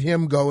 let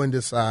him go and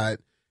decide.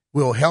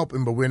 We'll help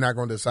him, but we're not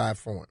going to decide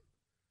for him.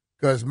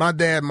 Because my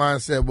dad's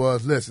mindset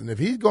was, listen, if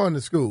he's going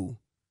to school,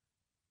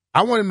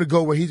 I want him to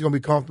go where he's going to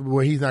be comfortable,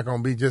 where he's not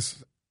going to be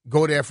just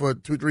go there for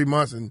 2-3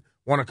 months and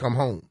want to come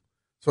home.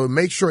 So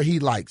make sure he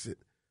likes it.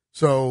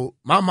 So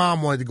my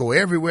mom wanted to go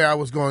everywhere I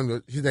was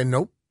going. She said,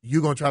 nope,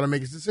 you're going to try to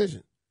make his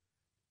decision.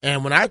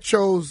 And when I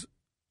chose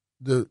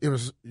it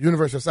was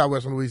University of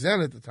Southwestern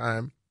Louisiana at the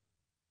time,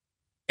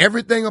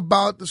 everything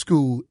about the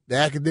school, the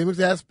academics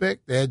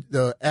aspect,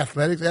 the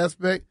athletics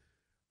aspect,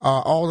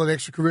 all the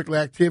extracurricular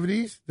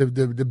activities, the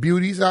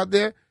beauties out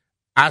there,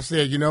 I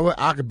said, you know what,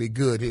 I could be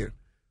good here.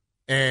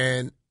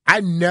 And I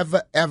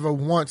never, ever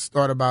once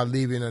thought about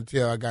leaving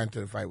until I got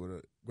into the fight with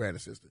a grad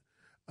assistant.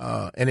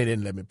 And they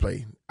didn't let me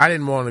play. I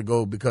didn't want to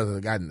go because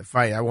I got in the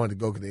fight. I wanted to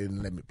go because they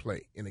didn't let me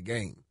play in the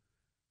game.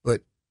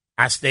 But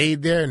I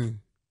stayed there and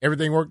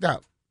everything worked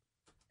out.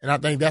 And I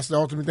think that's the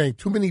ultimate thing.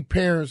 Too many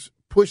parents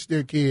push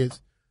their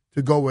kids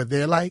to go where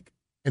they like,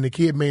 and the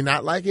kid may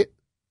not like it.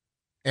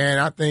 And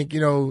I think,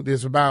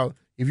 there's about,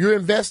 if you're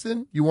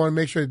investing, you want to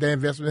make sure that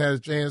investment has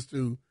a chance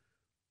to,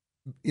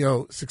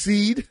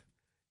 succeed.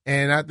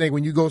 And I think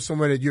when you go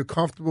somewhere that you're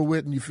comfortable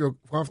with and you feel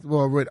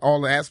comfortable with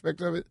all the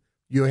aspects of it,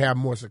 you'll have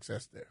more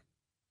success there.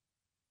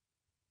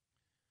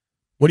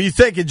 What are you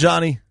thinking,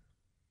 Johnny?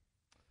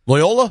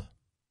 Loyola?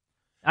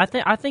 I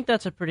think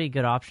that's a pretty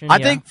good option. I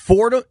think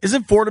Fordham,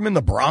 isn't Fordham in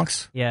the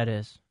Bronx? Yeah, it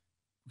is.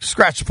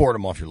 Scratch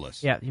Fordham off your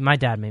list. Yeah, my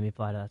dad made me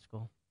apply to that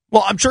school.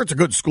 Well, I'm sure it's a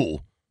good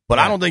school, but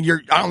I don't think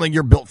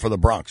you're built for the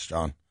Bronx,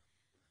 John.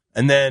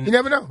 And then you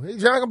never know.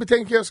 He's not gonna be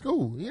taking care of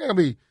school. He's not gonna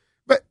be.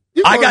 But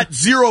I got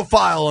zero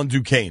file on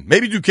Duquesne.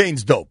 Maybe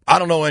Duquesne's dope. I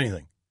don't know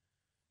anything.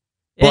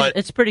 But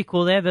It's pretty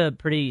cool. They have a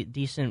pretty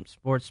decent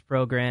sports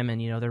program,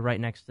 and they're right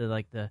next to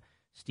like the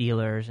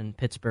Steelers and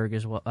Pittsburgh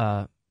as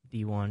well.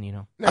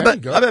 D1,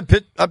 I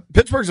bet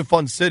Pittsburgh's a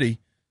fun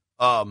city.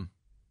 Are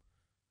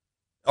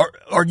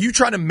you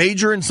trying to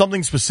major in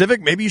something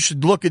specific? Maybe you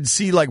should look and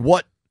see like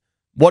what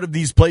of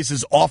these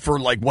places offer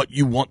like what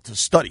you want to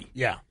study.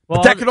 Yeah,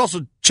 but that could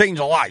also change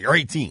a lot. You're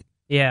 18.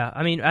 Yeah,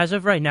 I mean, as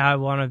of right now, I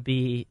want to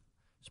be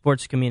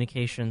sports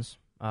communications.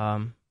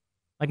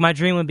 Like my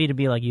dream would be to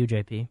be like you,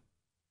 JP.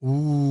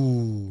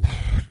 Ooh,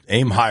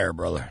 aim higher,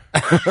 brother.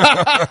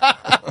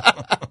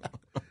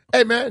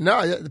 Hey, man,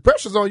 no, the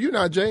pressure's on you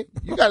now, Jay.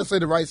 You got to say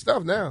the right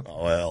stuff now.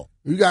 Oh, well.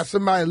 You got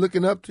somebody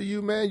looking up to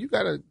you, man. You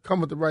got to come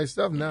with the right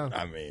stuff now.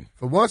 I mean.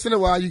 For once in a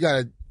while, you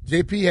got to,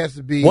 JP has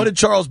to be. What did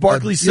Charles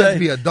Barkley say? You have to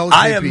be adult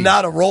I JP. am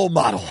not a role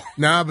model.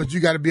 Nah, but you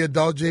got to be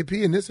adult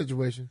JP in this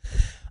situation.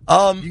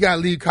 You got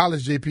to leave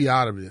college JP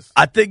out of this.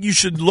 I think you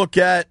should look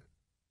at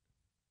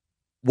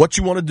what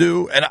you want to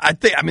do. And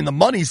the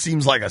money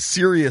seems like a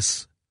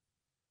serious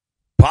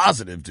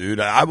positive, dude.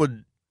 I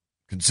would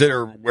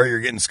consider where you're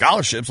getting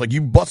scholarships. Like,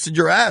 you busted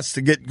your ass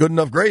to get good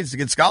enough grades to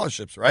get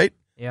scholarships, right?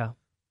 Yeah.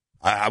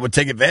 I would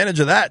take advantage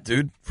of that,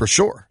 dude, for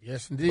sure.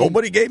 Yes, indeed.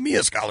 Nobody gave me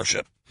a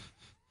scholarship.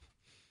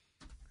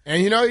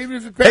 And, even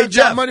if your parents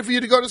got money for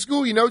you to go to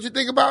school, you know what you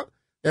think about?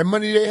 That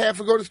money they have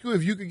for go to school,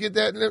 if you could get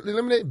that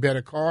eliminated,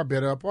 better car,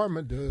 better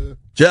apartment. Duh.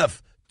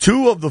 Jeff,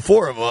 2 of the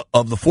 4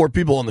 of the 4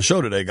 people on the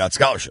show today got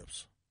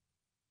scholarships.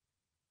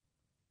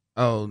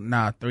 Oh,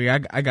 nah, 3.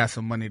 I got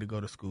some money to go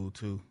to school,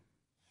 too.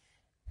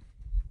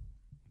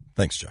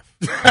 Thanks, Jeff.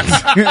 Coming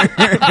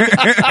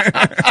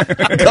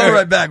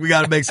right back. We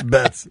got to make some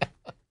bets.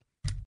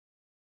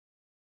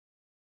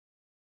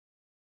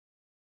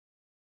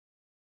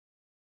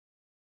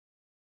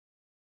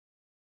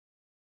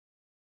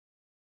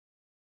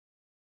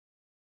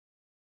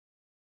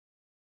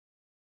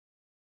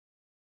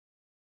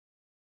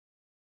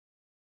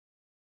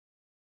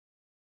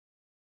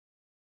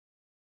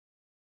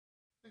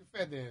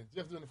 Fat dance.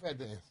 Jeff doing the fat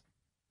dance.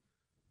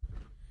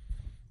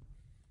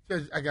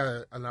 I got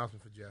an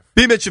announcement for Jeff.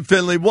 B. Mitch and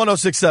Finley,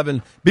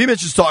 106.7. B.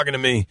 Mitch is talking to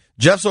me.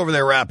 Jeff's over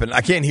there rapping.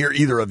 I can't hear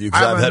either of you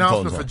because I have headphones on.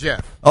 Announcement for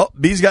Jeff. Oh,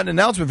 B's got an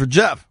announcement for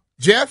Jeff.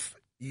 Jeff,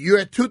 you're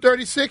at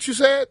 236, you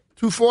said?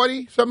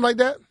 240, something like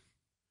that?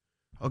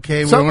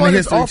 Okay, someone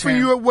is offering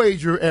you a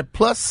wager at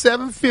plus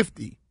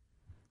 750.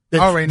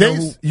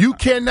 You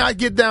cannot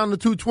get down to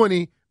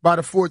 220 by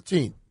the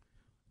 14th.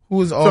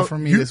 Who is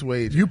offering me this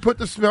wager? You put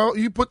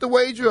the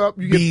wager up,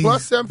 you get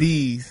plus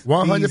 750.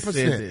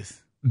 100%.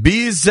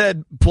 Bees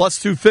said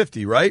plus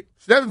 250, right?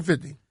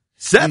 750.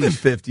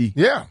 750?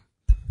 Yeah.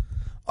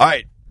 All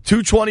right,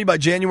 220 by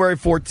January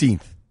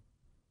 14th.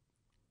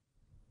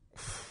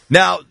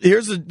 Now,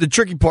 here's the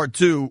tricky part,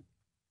 too.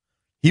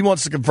 He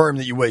wants to confirm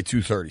that you weigh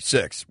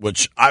 236,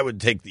 which I would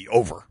take the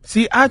over.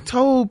 See, I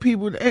told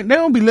people, they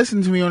don't be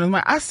listening to me on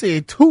this. I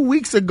said 2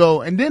 weeks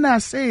ago, and then I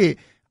said,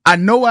 I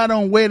know I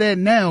don't weigh that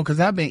now because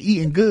I've been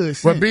eating good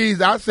since. Well,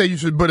 Bees, I'd say you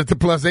should put it to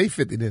plus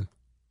 850 then.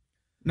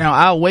 Now,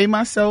 I'll weigh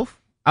myself.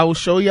 I will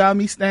show y'all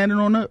me standing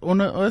on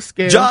a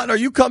scale. John, are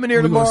you coming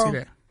here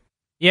tomorrow?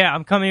 Yeah,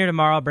 I'm coming here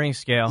tomorrow. I'll bring a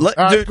scale. All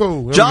right,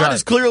 cool. John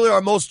is clearly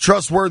our most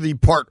trustworthy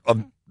part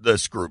of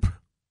this group.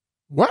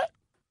 What?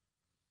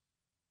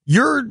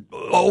 You're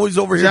always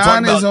over here John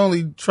talking about... is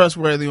only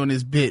trustworthy on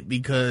his bit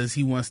because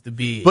he wants to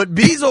be. But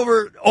B's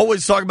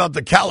always talking about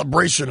the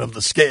calibration of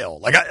the scale.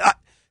 Like,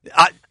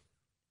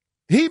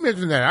 he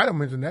mentioned that. I don't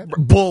mention that.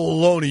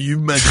 Baloney, you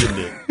mentioned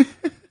it.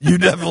 You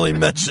definitely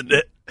mentioned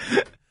it.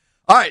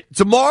 All right,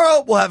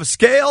 tomorrow we'll have a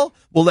scale.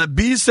 We'll let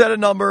B set a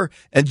number,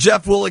 and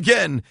Jeff will,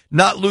 again,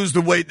 not lose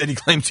the weight that he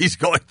claims he's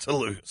going to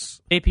lose.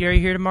 AP, are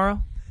you here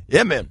tomorrow?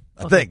 Yeah, man.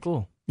 I think.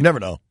 Cool. You never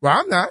know. Well,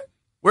 I'm not.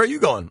 Where are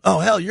you going? Oh,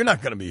 hell, you're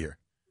not going to be here.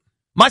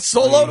 My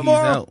solo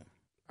tomorrow?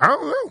 I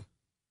don't know.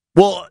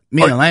 Well,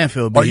 me and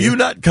Landfill are you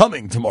not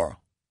coming tomorrow?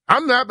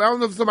 I'm not, but I don't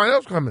know if somebody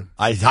else coming.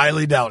 I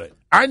highly doubt it.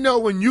 I know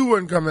when you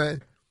weren't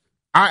coming,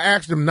 I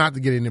asked them not to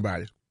get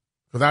anybody.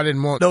 Because I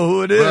didn't want know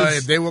who it is. But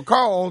if they were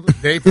called,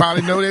 they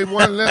probably know they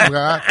wanted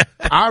them.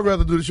 I'd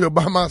rather do the show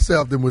by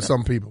myself than with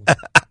some people.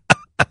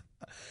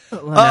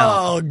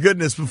 Oh,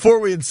 goodness. Before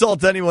we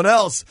insult anyone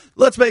else,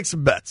 let's make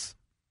some bets.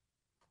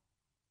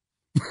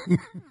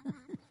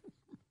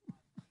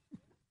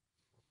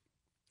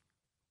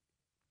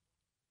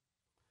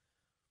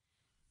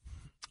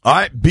 All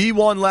right, B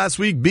won last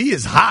week. B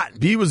is hot.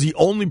 B was the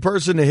only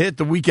person to hit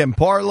the weekend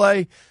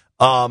parlay.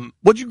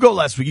 What'd you go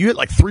last week? You hit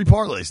like 3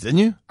 parlays, didn't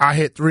you? I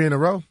hit 3 in a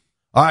row.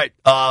 All right.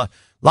 A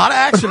lot of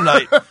action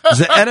tonight. There's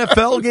an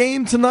NFL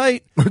game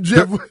tonight.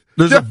 Jeff,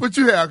 what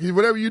you have? 'Cause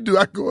whatever you do,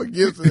 I go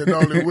against it and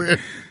only win.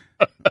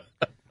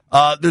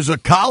 There's a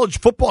college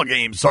football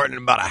game starting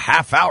in about a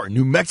half hour.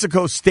 New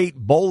Mexico State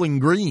Bowling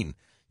Green.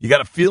 You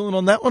got a feeling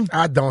on that one?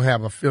 I don't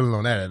have a feeling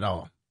on that at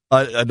all.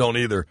 I don't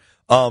either.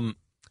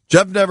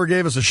 Jeff never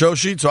gave us a show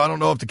sheet, so I don't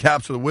know if the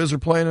Caps or the Wiz are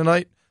playing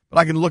tonight, but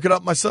I can look it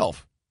up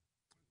myself.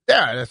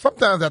 Yeah,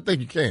 sometimes I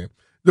think you can.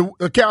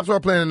 The Caps are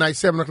playing tonight,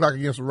 7 o'clock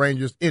against the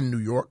Rangers in New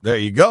York. There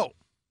you go.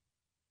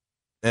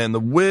 And the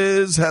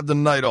Wiz have the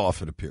night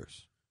off, it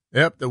appears.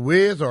 Yep, the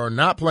Wiz are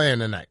not playing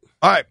tonight.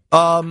 All right.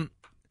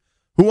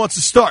 Who wants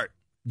to start?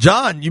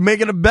 John, you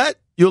making a bet?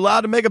 You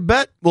allowed to make a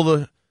bet?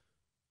 Will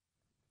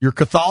your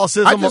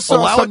Catholicism I just saw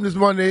allow something it? this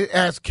morning. They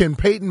asked, can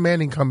Peyton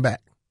Manning come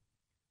back?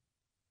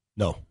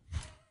 No.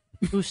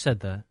 Who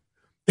said that?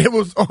 It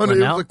was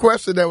a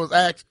question that was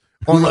asked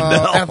on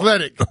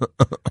Athletic.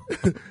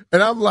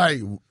 And I'm like,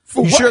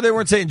 for you what? sure they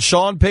weren't saying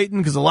Sean Payton?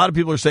 Because a lot of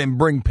people are saying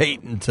bring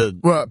Peyton to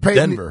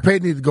Denver.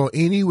 Peyton needs to go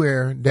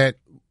anywhere that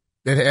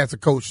has a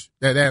coach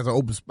that has an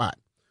open spot.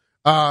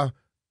 I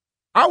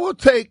will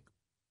take.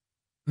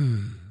 Give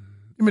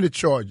me the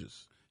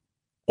Chargers.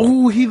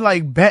 Oh, he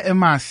like betting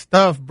my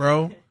stuff,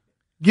 bro.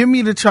 Give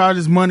me the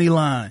Chargers money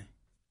line.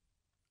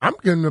 I'm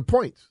getting the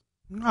points.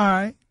 All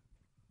right.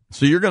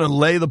 So you're going to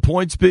lay the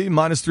points, B,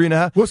 minus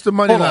 3.5? What's the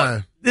money Hold line?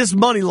 on. This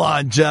money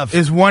line, Jeff.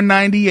 Is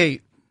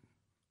 198.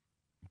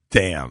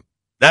 Damn.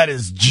 That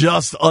is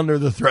just under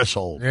the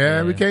threshold.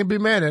 Yeah, we can't be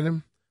mad at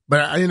him.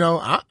 But, I'm going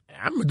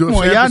to do a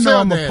Well, y'all know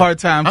I'm a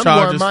part-time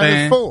Chargers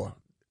fan. fan. -4.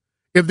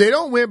 If they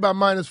don't win by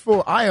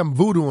 -4, I am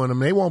voodooing them.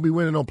 They won't be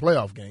winning no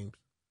playoff games.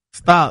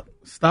 Stop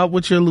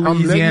with your I'm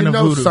letting Louisiana you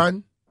know, voodoo.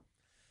 son.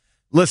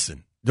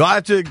 Listen, do I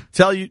have to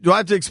tell you? Do I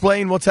have to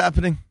explain what's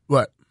happening?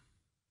 What?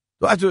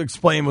 Do I have to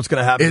explain what's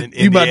going to happen in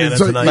you about Indiana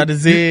to- tonight? about to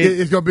zig.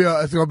 It's gonna be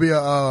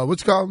a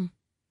what's it called?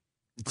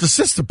 It's a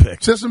system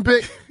pick. System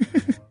pick.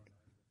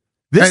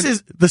 This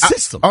is the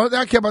system. All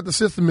I care about the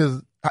system is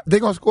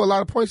they're gonna score a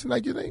lot of points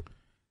tonight. You think?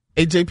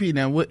 AJP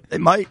now what? They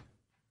might.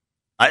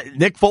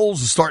 Nick Foles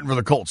is starting for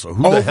the Colts, so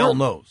who the hell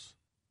knows?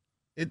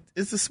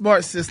 It's a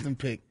smart system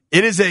pick.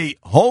 It is a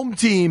home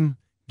team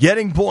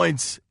getting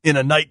points in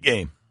a night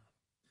game.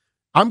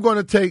 I'm going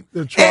to take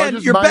the Chargers.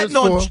 And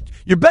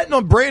you're betting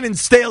on Brandon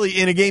Staley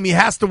in a game he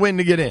has to win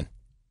to get in.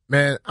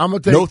 Man, I'm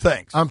going to take. No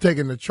thanks. I'm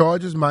taking the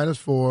Chargers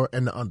 -4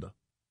 and the under.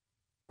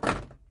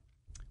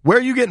 Where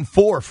are you getting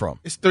 4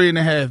 from? It's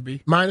 3.5,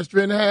 B.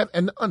 -3.5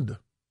 and the under.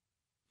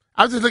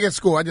 I was just looking at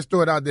score. I just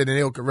throw it out there and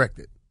they'll correct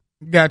it.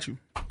 Got you.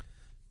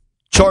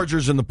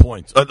 Chargers and the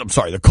points. I'm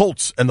sorry, the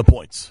Colts and the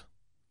points.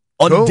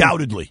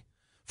 Undoubtedly.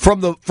 From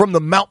the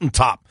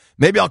mountaintop.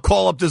 Maybe I'll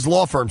call up this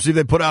law firm, see if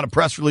they put out a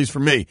press release for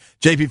me.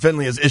 JP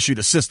Finley has issued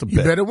a system pick.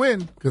 You better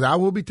win, because I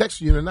will be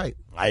texting you tonight.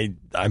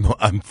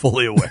 I'm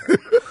fully aware.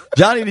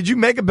 Johnny, did you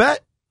make a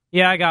bet?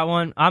 Yeah, I got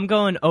one. I'm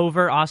going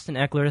over Austin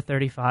Eckler,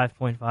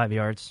 35.5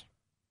 yards.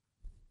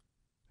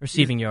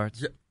 Receiving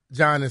yards.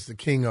 John is the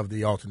king of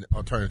the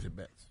alternative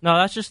bets. No,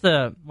 that's just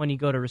when you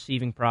go to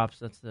receiving props,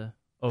 that's the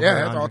over. Yeah,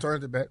 that's the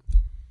alternative bet.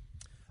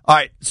 All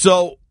right,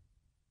 so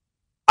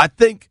I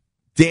think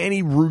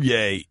Danny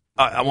Rouillet,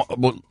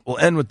 we'll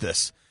end with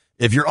this.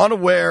 If you're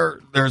unaware,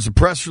 there's a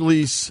press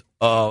release.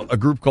 A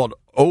group called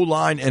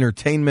O-Line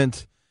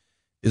Entertainment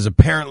is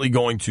apparently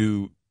going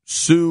to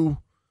sue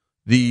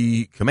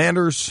the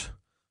Commanders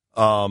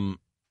for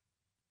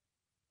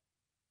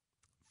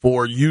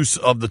use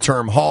of the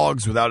term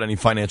hogs without any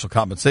financial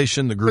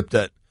compensation, the group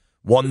that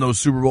won those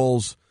Super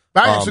Bowls.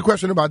 But I asked a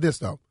question about this,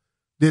 though.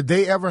 Did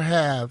they ever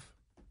have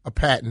a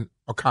patent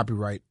or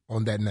copyright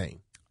on that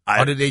name?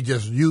 Or did they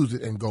just use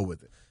it and go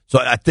with it? So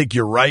I think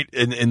you're right.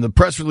 In the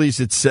press release,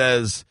 it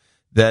says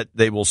that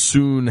they will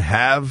soon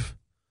have.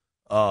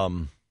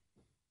 But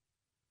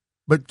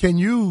can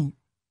you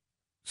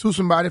sue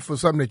somebody for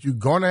something that you're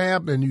going to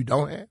have and you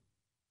don't have?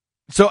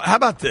 So how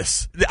about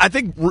this? I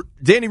think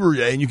Danny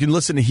Rouillet, and you can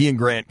listen to he and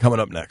Grant coming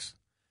up next.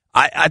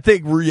 I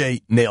think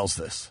Rouillet nails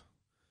this.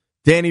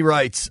 Danny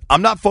writes,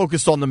 I'm not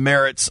focused on the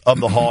merits of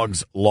the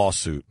Hogs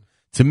lawsuit.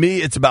 To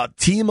me, it's about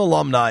team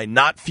alumni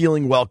not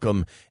feeling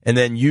welcome and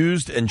then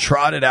used and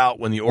trotted out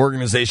when the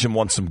organization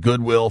wants some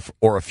goodwill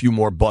or a few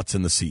more butts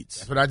in the seats.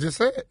 That's what I just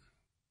said.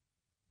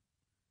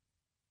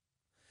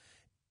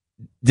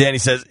 Danny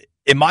says,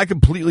 in my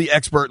completely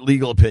expert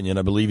legal opinion,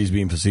 I believe he's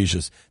being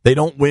facetious, they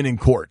don't win in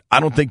court.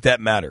 I don't think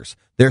that matters.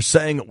 They're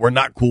saying we're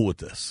not cool with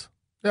this.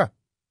 Yeah.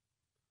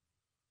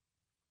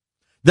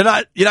 You're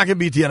not going to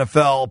beat the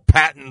NFL,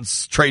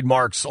 patents,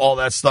 trademarks, all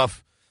that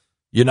stuff.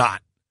 You're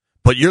not.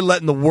 But you're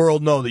letting the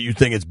world know that you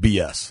think it's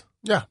BS.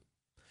 Yeah.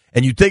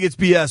 And you think it's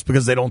BS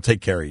because they don't take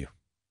care of you.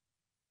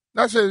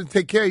 Not saying to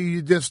take care of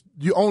you,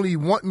 you only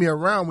want me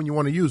around when you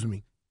want to use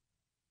me.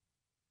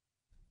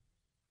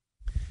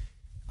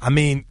 I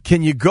mean,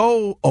 can you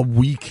go a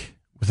week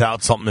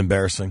without something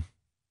embarrassing?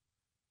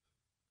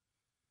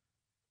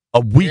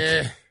 A week?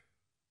 Yeah.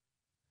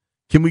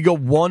 Can we go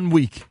 1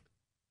 week?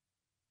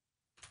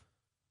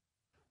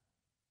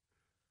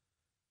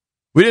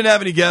 We didn't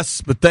have any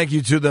guests, but thank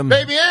you to them.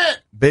 Baby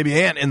Ant!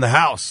 Baby Ant in the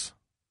house.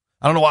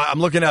 I don't know why. I'm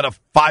looking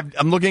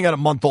at a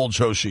month-old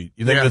show sheet.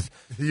 You think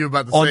you're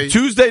about to on say,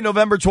 Tuesday,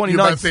 November 29th. You're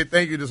about to say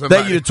thank you to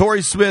somebody. Thank you to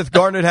Torrey Smith,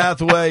 Garnet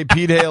Hathaway,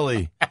 Pete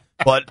Haley.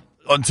 But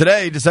on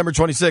today, December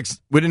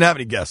 26th, we didn't have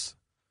any guests.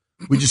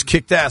 We just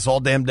kicked ass all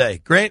damn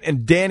day. Grant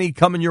and Danny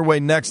coming your way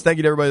next. Thank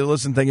you to everybody that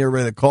listened. Thank you to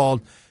everybody that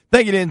called.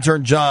 Thank you to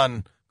intern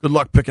John. Good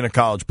luck picking a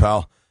college,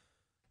 pal.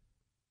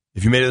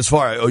 If you made it this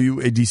far, I owe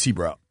you a DC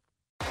brow.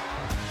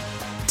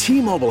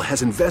 T-Mobile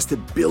has invested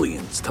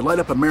billions to light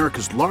up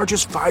America's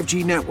largest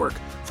 5G network,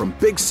 from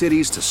big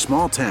cities to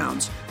small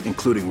towns,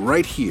 including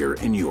right here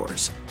in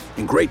yours.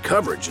 And great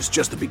coverage is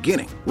just the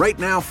beginning. Right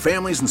now,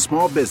 families and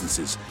small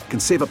businesses can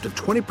save up to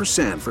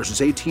 20%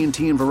 versus AT&T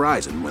and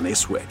Verizon when they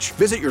switch.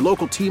 Visit your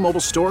local T-Mobile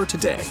store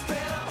today.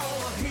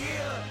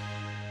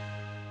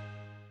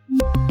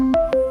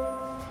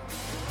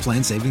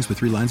 Plan savings with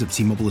 3 lines of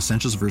T-Mobile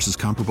Essentials versus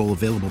comparable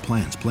available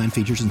plans. Plan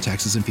features and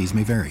taxes and fees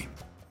may vary.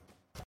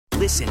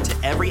 Listen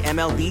to every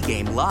MLB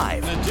game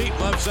live. In the deep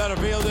left center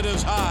field, it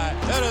is high,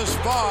 it is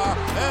far,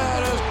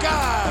 it is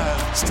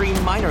gone.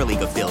 Stream minor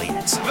league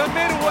affiliates. The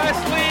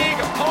Midwest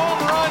League home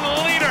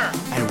run leader.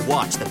 And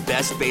watch the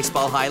best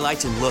baseball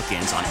highlights and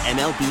look-ins on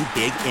MLB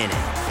Big Inning.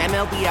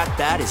 MLB At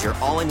Bat is your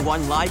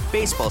all-in-one live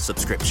baseball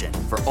subscription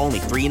for only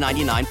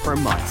 $3.99 per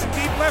month.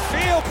 Deep left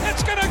field,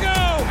 it's gonna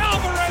go.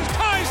 Alvarez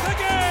ties the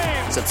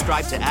game.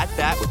 Subscribe to At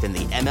Bat within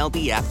the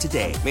MLB app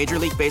today. Major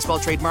League Baseball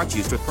trademarks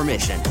used with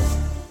permission.